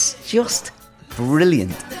God, it's just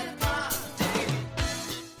brilliant.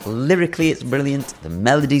 Lyrically, it's brilliant. The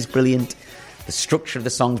melody's brilliant. The structure of the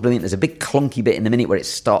song's brilliant. There's a big clunky bit in the minute where it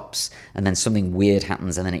stops and then something weird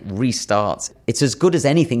happens and then it restarts. It's as good as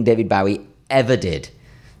anything David Bowie ever did.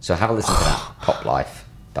 So have a listen to that. Pop Life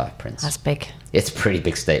by Prince. That's big. It's a pretty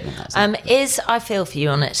big statement. Is I Feel For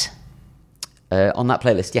You on it? On that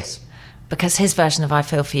playlist, yes. Because his version of I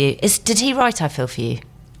Feel For You, did he write I Feel For You?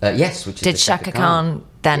 Yes, which is did Shaka Khan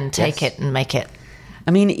then take it and make it?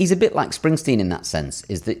 I mean, he's a bit like Springsteen in that sense.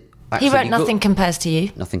 Is that he wrote Nothing Compares to You?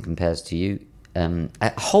 Nothing Compares to You.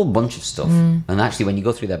 A whole bunch of stuff. And actually, when you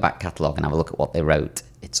go through their back catalogue and have a look at what they wrote,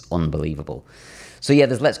 it's unbelievable. So yeah,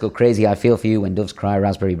 there's Let's Go Crazy, I Feel For You, When Doves Cry,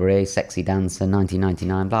 Raspberry Beret, Sexy Dancer,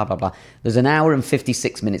 1999, blah, blah, blah. There's an hour and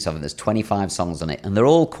 56 minutes of it. There's 25 songs on it, and they're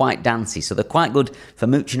all quite dancey, so they're quite good for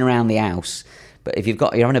mooching around the house. But if you're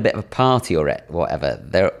having a bit of a party or whatever,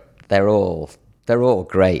 they're all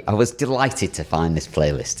great. I was delighted to find this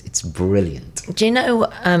playlist. It's brilliant. Do you know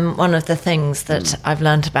one of the things that I've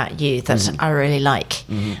learned about you that I really like,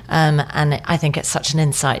 and I think it's such an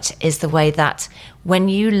insight, is the way that when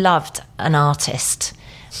you loved an artist,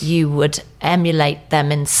 you would emulate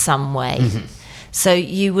them in some way. So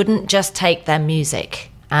you wouldn't just take their music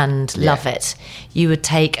and love it, you would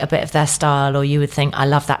take a bit of their style, or you would think, I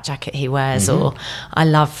love that jacket he wears, or I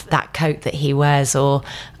love that coat that he wears, or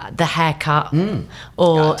the haircut,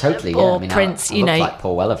 or totally, or I mean, Prince. I you know, looked like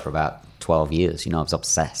Paul Weller for about 12 years. I was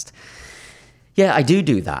obsessed. Yeah, I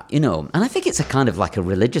do that. And I think it's a kind of like a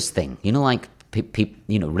religious thing. Like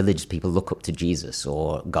religious people look up to Jesus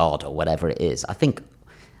or God or whatever it is. I think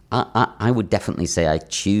I would definitely say I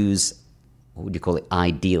choose, what would you call it,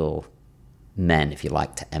 ideal men, if you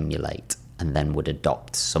like, to emulate, and then would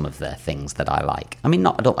adopt some of their things that I like. I mean,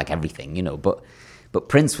 I don't like everything, but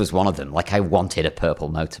Prince was one of them. Like, I wanted a purple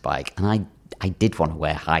motorbike, and I did want to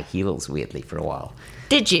wear high heels, weirdly, for a while.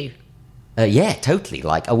 Did you? Yeah, totally.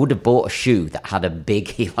 Like, I would have bought a shoe that had a big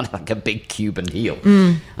heel on it, like a big Cuban heel.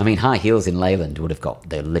 I mean, high heels in Leyland would have got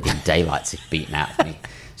the living daylights beaten out of me.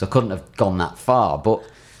 So I couldn't have gone that far. But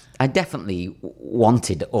I definitely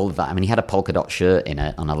wanted all of that. I mean, he had a polka dot shirt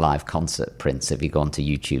on a live concert, Prince. If you go onto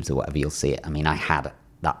YouTube or whatever, you'll see it. I mean, I had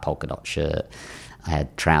that polka dot shirt. I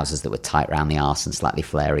had trousers that were tight around the arse and slightly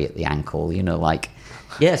flary at the ankle,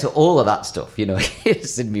 so all of that stuff,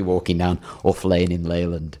 it's in me walking down Off Lane in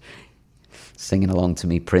Leyland, singing along to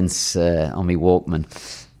me Prince on me Walkman.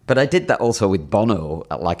 But I did that also with Bono.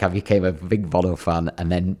 Like, I became a big Bono fan.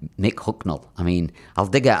 And then Mick Hucknall. I mean, I'll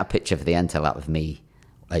dig out a picture for the end of that with me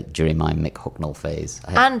during my Mick Hucknall phase.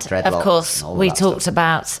 And, of course, we talked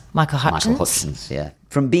about Michael Hutchence. Michael Hutchence, yeah.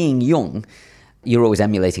 From being young, you're always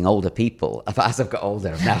emulating older people. But as I've got older,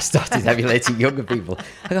 I've now started emulating younger people.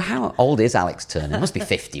 I go, how old is Alex Turner? He must be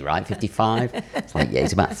 50, right? 55? It's like, yeah,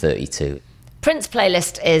 he's about 32. Prince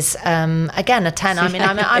playlist is again a 10. I mean,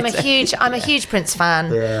 I'm a huge Prince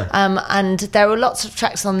fan, and there were lots of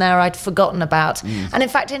tracks on there I'd forgotten about. And in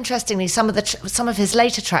fact, interestingly, some of his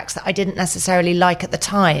later tracks that I didn't necessarily like at the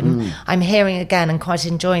time, I'm hearing again and quite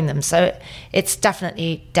enjoying them. So it's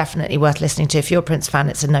definitely worth listening to. If you're a Prince fan,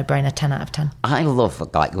 it's a no-brainer. 10 out of 10. I love,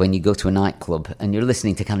 like, when you go to a nightclub and you're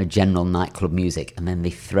listening to kind of general nightclub music, and then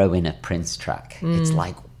they throw in a Prince track. It's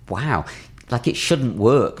like, wow. Like, it shouldn't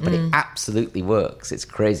work, but it absolutely works. It's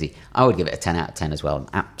crazy. I would give it a 10 out of 10 as well. I'm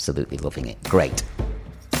absolutely loving it. Great.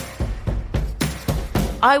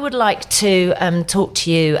 I would like to talk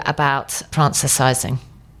to you about Francisizing.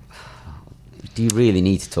 Do you really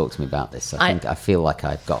need to talk to me about this? I feel like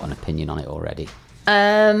I've got an opinion on it already.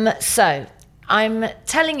 So I'm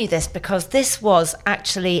telling you this because this was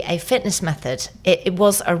actually a fitness method. It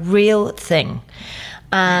was a real thing.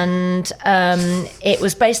 And it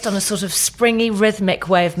was based on a sort of springy, rhythmic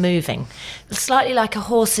way of moving, slightly like a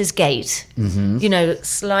horse's gait,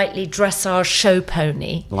 slightly dressage show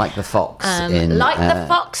pony. Like the fox the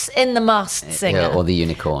fox in The Masked Singer. Or the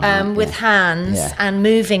unicorn. With hands and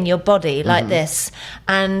moving your body like this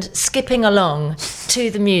and skipping along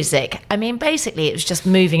to the music. I mean, basically, it was just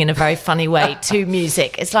moving in a very funny way to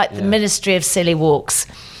music. It's like the Ministry of Silly Walks.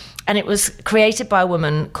 And it was created by a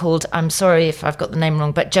woman called, I'm sorry if I've got the name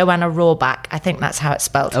wrong, but Joanna Rohrback. I think that's how it's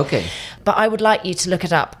spelled. Okay. But I would like you to look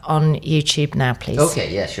it up on YouTube now, please.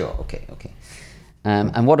 Okay, yeah, sure. Okay.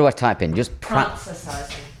 And what do I type in? Just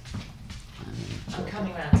Francisizing. I'm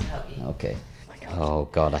coming around to help you. Okay. Oh,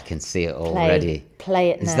 God, I can see it already.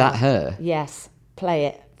 Play it now. Is that her? Yes, play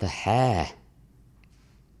it. The hair.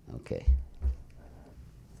 Okay.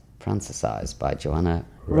 Francisized by Joanna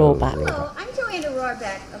Rohrback. Hello, I'm Joanna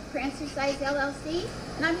Rohrback of Prancercise LLC,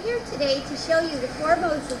 and I'm here today to show you the 4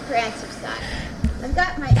 modes of Prancercise. I've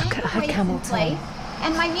got my ankle weights in place,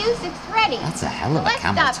 and my music's ready. That's a hell of a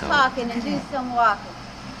camel toe. Let's stop talking and do some walking.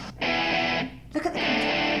 Look at the...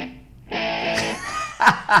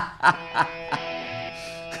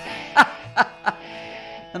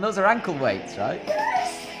 And those are ankle weights, right?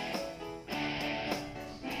 Yes.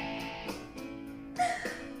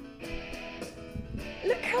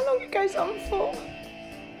 Look how long it goes on for.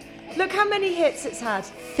 Look how many hits it's had.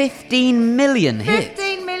 15 million hits.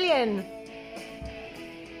 15 million.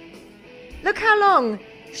 Look how long.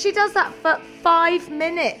 She does that for 5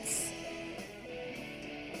 minutes.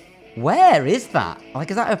 Where is that?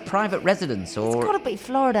 Like, is that a private residence or... It's got to be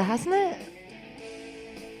Florida, hasn't it?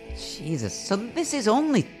 Jesus. So this is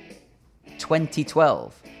only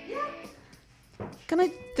 2012. Yeah.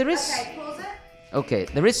 There is... Okay, pause it. Okay,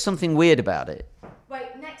 there is something weird about it. Wait,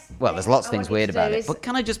 next. Well, there's lots of things weird about it. But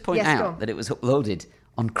can I just point out that it was uploaded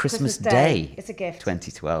on Christmas Day. It's a gift.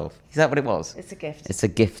 2012. Is that what it was? It's a gift. It's a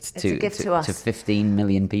gift to us. To 15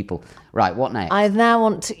 million people. Right, what next? I now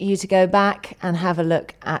want you to go back and have a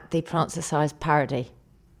look at the Prancercise parody.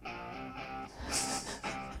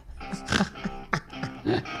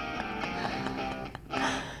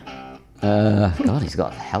 God, he's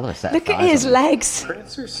got a hell of a set Look of at his legs.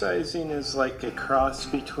 Prancercising is like a cross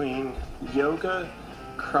between yoga,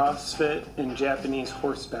 CrossFit and Japanese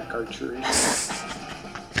horseback archery.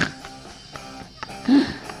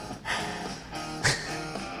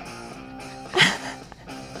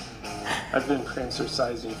 I've been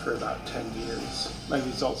prancercising for about 10 years. My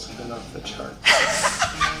results have been off the charts.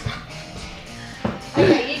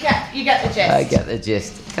 Okay, you get the gist. I get the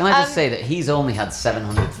gist. Can I just say that he's only had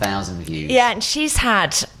 700,000 views? Yeah, and she's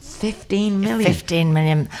had 15 million. 15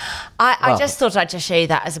 million. I just thought I'd just show you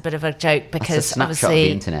that as a bit of a joke because That's a snapshot obviously of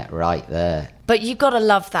the internet right there. But you've got to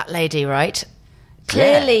love that lady, right?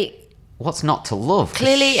 Clearly, what's not to love?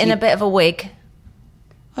 Clearly in a bit of a wig.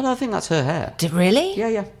 I don't think that's her hair. Really?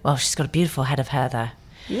 Yeah. Well, she's got a beautiful head of hair there.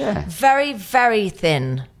 Yeah. Very, very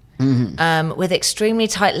thin. Mm-hmm. With extremely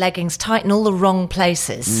tight leggings, tight in all the wrong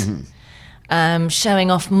places. Mm-hmm.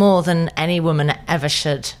 Showing off more than any woman ever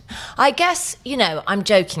should. I guess, I'm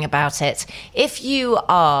joking about it. If you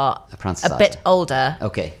are a bit older,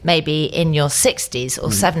 maybe in your 60s or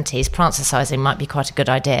 70s, prancercising might be quite a good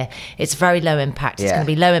idea. It's very low impact. It's going to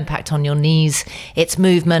be low impact on your knees. It's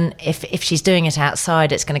movement. If she's doing it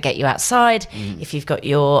outside, it's going to get you outside. If you've got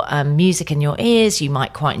your music in your ears, you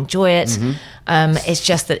might quite enjoy it. It's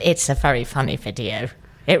just that it's a very funny video.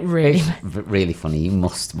 It's really funny. You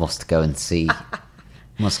must go and see.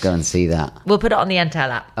 Must go and see that. We'll put it on the Entel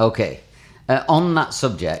app. Okay. On that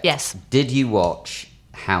subject, yes. Did you watch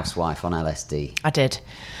Housewife on LSD? I did.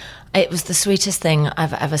 It was the sweetest thing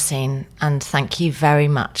I've ever seen, and thank you very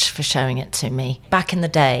much for showing it to me. Back in the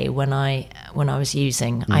day when I was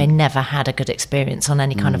using, I never had a good experience on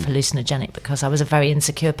any kind of hallucinogenic because I was a very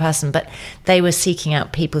insecure person, but they were seeking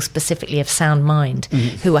out people specifically of sound mind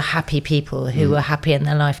who were happy people, who were happy in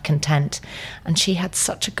their life, content. And she had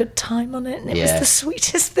such a good time on it, and it was the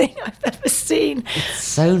sweetest thing I've ever seen. It's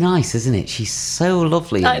so nice, isn't it? She's so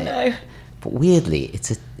lovely. I know. But weirdly,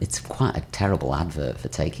 it's quite a terrible advert for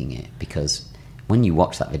taking it, because when you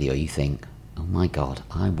watch that video, you think, oh my God,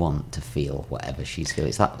 I want to feel whatever she's feeling.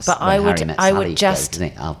 It's that. But I would just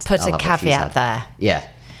put a caveat there. Yeah.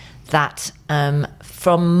 That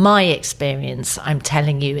from my experience, I'm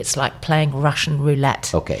telling you, it's like playing Russian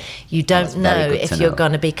roulette. Okay. You don't know if you're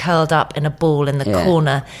going to be curled up in a ball in the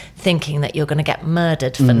corner thinking that you're going to get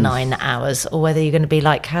murdered for 9 hours, or whether you're going to be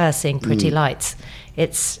like her, seeing pretty lights.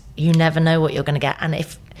 You never know what you're going to get, and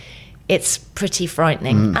if it's pretty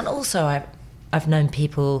frightening. And also, I've known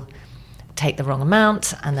people take the wrong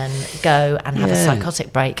amount and then go and have a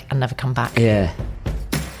psychotic break and never come back. Yeah.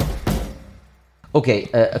 Okay,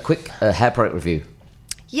 a quick hair product review.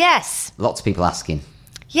 Yes. Lots of people asking.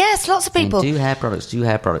 Yes, lots of people. Do hair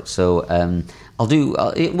products. So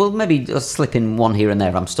we'll maybe slip in one here and there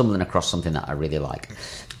if I'm stumbling across something that I really like.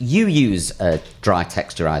 You use a dry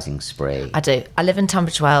texturizing spray. I do. I live in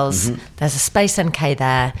Tunbridge Wells. There's a Space NK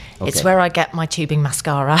there. Okay. It's where I get my tubing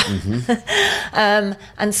mascara.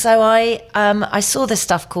 And so I saw this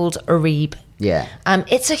stuff called Oribe. Yeah.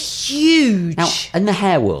 It's a huge... Now, in the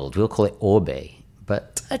hair world, we'll call it Orbe.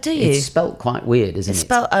 But do you? It's spelt quite weird, isn't it? It's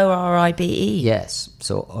spelled Oribe. Yes.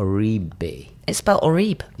 So Oribe. It's spelled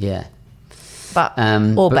Oribe. Yeah. But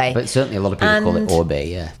Orbe. But certainly a lot of people call it Orbe,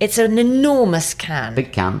 yeah. It's an enormous can.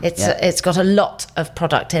 Big can. It's got a lot of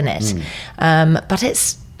product in it. But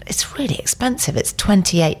it's really expensive. It's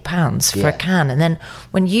 £28 for a can. And then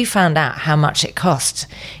when you found out how much it cost,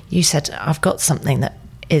 you said, I've got something that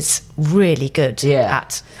is really good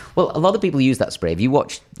at... Well, a lot of people use that spray. If you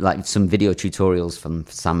watch like some video tutorials from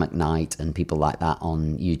Sam McKnight and people like that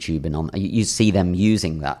on YouTube, and you see them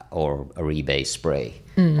using that or Oribe spray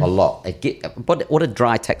a lot. But what a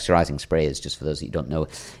dry texturizing spray is, just for those that you don't know,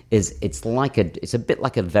 is it's a bit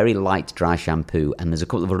like a very light dry shampoo, and there's a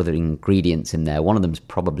couple of other ingredients in there. One of them's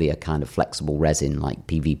probably a kind of flexible resin like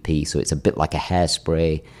PVP, so it's a bit like a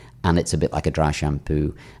hairspray. And it's a bit like a dry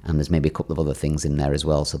shampoo, and there's maybe a couple of other things in there as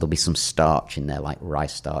well. So there'll be some starch in there, like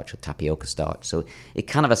rice starch or tapioca starch. So it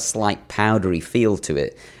kind of a slight powdery feel to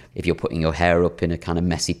it. If you're putting your hair up in a kind of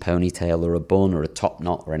messy ponytail or a bun or a top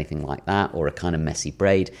knot or anything like that, or a kind of messy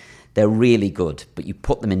braid, they're really good. But you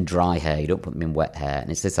put them in dry hair, you don't put them in wet hair.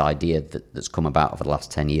 And it's this idea that's come about over the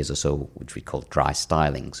last 10 years or so, which we call dry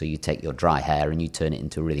styling. So you take your dry hair and you turn it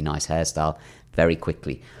into a really nice hairstyle very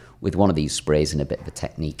quickly, with one of these sprays and a bit of a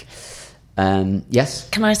technique. Yes?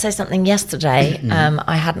 Can I say something? Yesterday,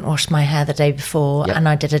 I hadn't washed my hair the day before, and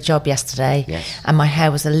I did a job yesterday, and my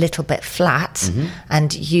hair was a little bit flat,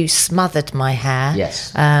 and you smothered my hair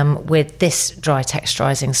with this dry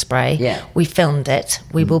texturizing spray. Yeah. We filmed it.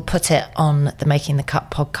 We will put it on the Making the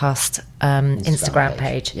Cut podcast Instagram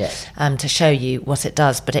page to show you what it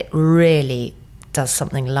does, but it really does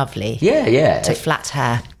something lovely. Yeah. To flat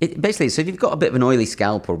hair. Basically, so if you've got a bit of an oily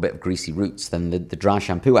scalp or a bit of greasy roots, then the dry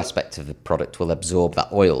shampoo aspect of the product will absorb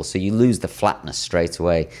that oil, so you lose the flatness straight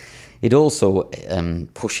away. It also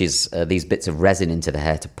pushes these bits of resin into the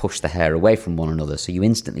hair to push the hair away from one another, so you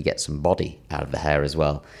instantly get some body out of the hair as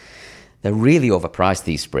well. They're really overpriced,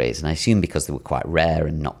 these sprays, and I assume because they were quite rare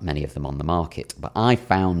and not many of them on the market. But I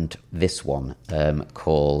found this one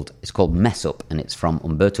called Mess Up, and it's from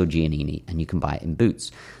Umberto Giannini, and you can buy it in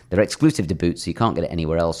Boots. They're exclusive to Boots, so you can't get it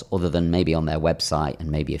anywhere else other than maybe on their website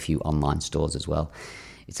and maybe a few online stores as well.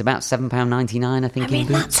 It's about £7.99, I think. I mean, in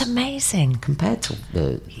Boots, that's amazing compared to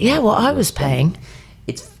the what I was paying.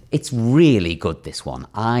 It's really good, this one.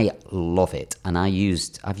 I love it, and I've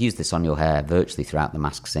used this on your hair virtually throughout The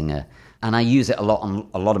Masked Singer. And I use it a lot on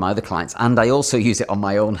a lot of my other clients, and I also use it on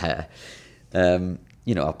my own hair.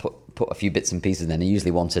 I'll put a few bits and pieces in, and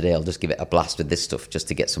usually once a day I'll just give it a blast with this stuff just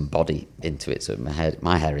to get some body into it. So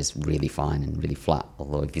my hair is really fine and really flat,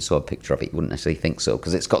 although if you saw a picture of it, you wouldn't necessarily think so,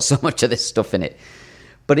 because it's got so much of this stuff in it.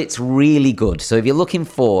 But it's really good. So if you're looking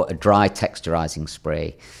for a dry texturizing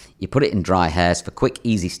spray, you put it in dry hairs for quick,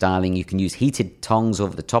 easy styling. You can use heated tongs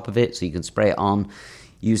over the top of it, so you can spray it on.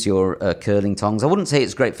 Use your curling tongs. I wouldn't say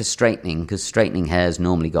it's great for straightening, because straightening hair's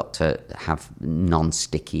normally got to have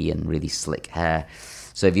non-sticky and really slick hair.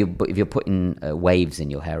 So if you're putting waves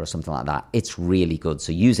in your hair or something like that, it's really good.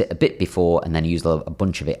 So use it a bit before and then use a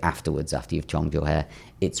bunch of it afterwards after you've tonged your hair.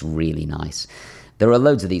 It's really nice. There are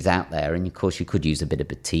loads of these out there, and of course you could use a bit of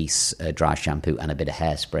Batiste dry shampoo and a bit of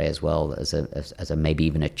hairspray as well as a maybe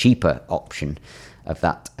even a cheaper option of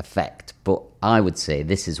that effect. But I would say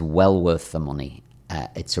this is well worth the money.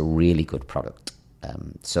 It's a really good product.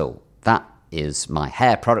 So that is my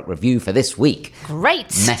hair product review for this week.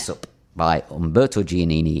 Great. Mess Up by Umberto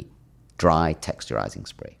Giannini Dry Texturizing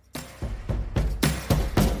Spray.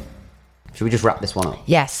 Should we just wrap this one up?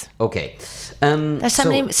 Yes. Okay. There were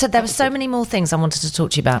so many more things I wanted to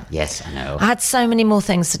talk to you about. Yes, I know. I had so many more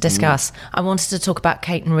things to discuss. I wanted to talk about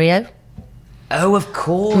Kate and Rio. Oh, of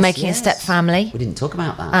course. Making a step family. We didn't talk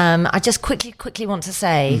about that. I just quickly want to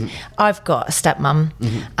say I've got a stepmom,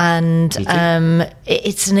 and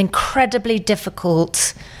it's an incredibly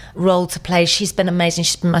difficult role to play. She's been amazing.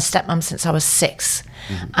 She's been my stepmom since I was 6,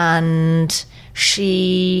 and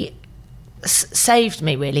she saved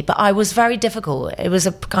me really. But I was very difficult. I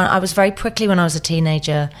was very prickly when I was a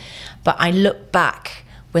teenager, but I look back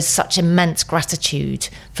with such immense gratitude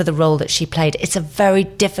for the role that she played. It's a very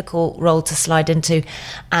difficult role to slide into,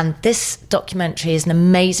 and this documentary is an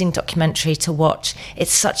amazing documentary to watch.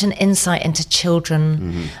 It's such an insight into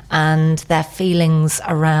children and their feelings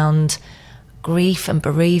around grief and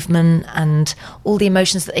bereavement and all the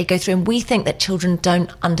emotions that they go through. And we think that children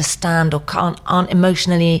don't understand or aren't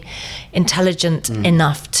emotionally intelligent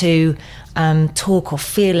enough to talk or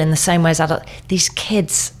feel in the same way as adults. These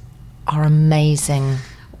kids are amazing.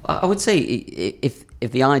 I would say if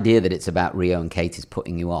the idea that it's about Rio and Kate is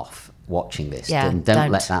putting you off watching this, then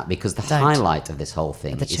don't let that, because the highlight of this whole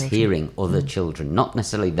thing is hearing other children, not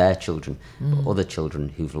necessarily their children, but other children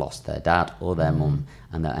who've lost their dad or their mum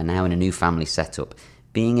and are now in a new family setup,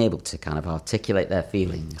 being able to kind of articulate their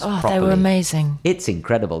feelings properly. They were amazing. It's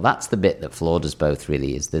incredible. That's the bit that floored us both,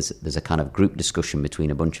 really, is there's a kind of group discussion between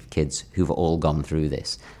a bunch of kids who've all gone through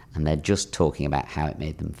this, and they're just talking about how it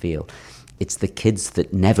made them feel. It's the kids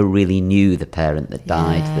that never really knew the parent that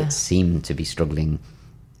died that seem to be struggling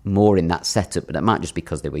more in that setup, but it might just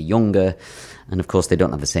because they were younger, and of course they don't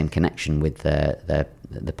have the same connection with the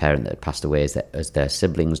parent that had passed away as their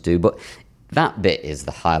siblings do. But that bit is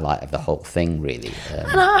the highlight of the whole thing, really.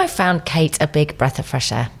 And I found Kate a big breath of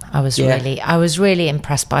fresh air. I was really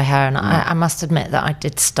impressed by her, and I must admit that I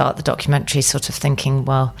did start the documentary sort of thinking,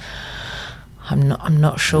 well, I'm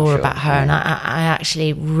not sure about her, and I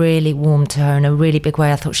actually really warmed to her in a really big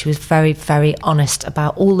way. I thought she was very, very honest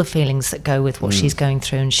about all the feelings that go with what she's going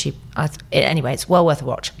through, and anyway, it's well worth a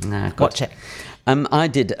watch. Watch it. I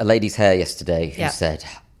did a lady's hair yesterday who said,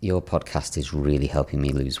 "Your podcast is really helping me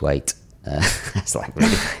lose weight." I was like,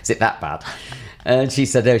 really? Is it that bad? And she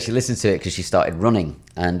said, she listened to it because she started running,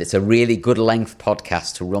 and it's a really good length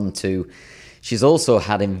podcast to run to. She's also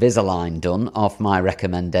had Invisalign done off my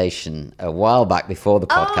recommendation a while back before the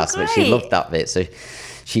podcast, but she loved that bit. So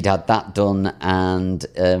she'd had that done, and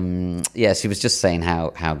she was just saying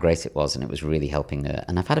how great it was, and it was really helping her.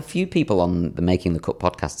 And I've had a few people on the Making the Cut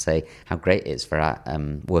podcast say how great it is for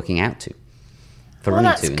working out to,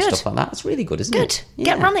 running to, and stuff like that. It's really good, isn't it? Good.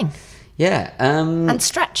 Get running. Yeah. And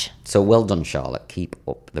stretch. So well done, Charlotte. Keep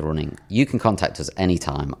up the running. You can contact us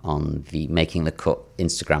anytime on the Making the Cut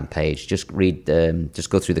Instagram page. Just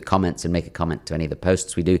go through the comments and make a comment to any of the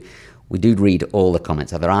posts we do. We do read all the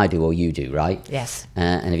comments. Either I do or you do, right? Yes.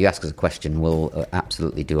 And if you ask us a question, we'll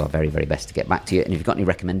absolutely do our very, very best to get back to you. And if you've got any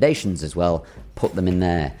recommendations as well, put them in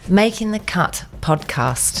there. Making the Cut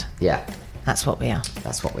podcast. Yeah. That's what we are.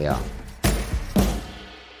 That's what we are.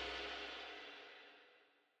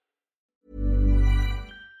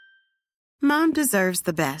 Mom deserves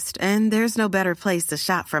the best, and there's no better place to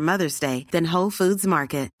shop for Mother's Day than Whole Foods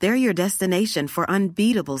Market. They're your destination for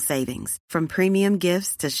unbeatable savings, from premium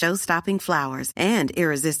gifts to show-stopping flowers and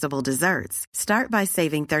irresistible desserts. Start by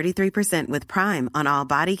saving 33% with Prime on all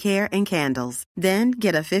body care and candles. Then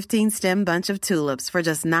get a 15-stem bunch of tulips for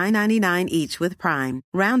just $9.99 each with Prime.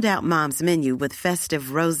 Round out Mom's menu with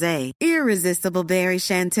festive rosé, irresistible berry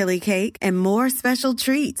chantilly cake, and more special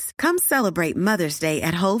treats. Come celebrate Mother's Day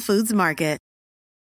at Whole Foods Market.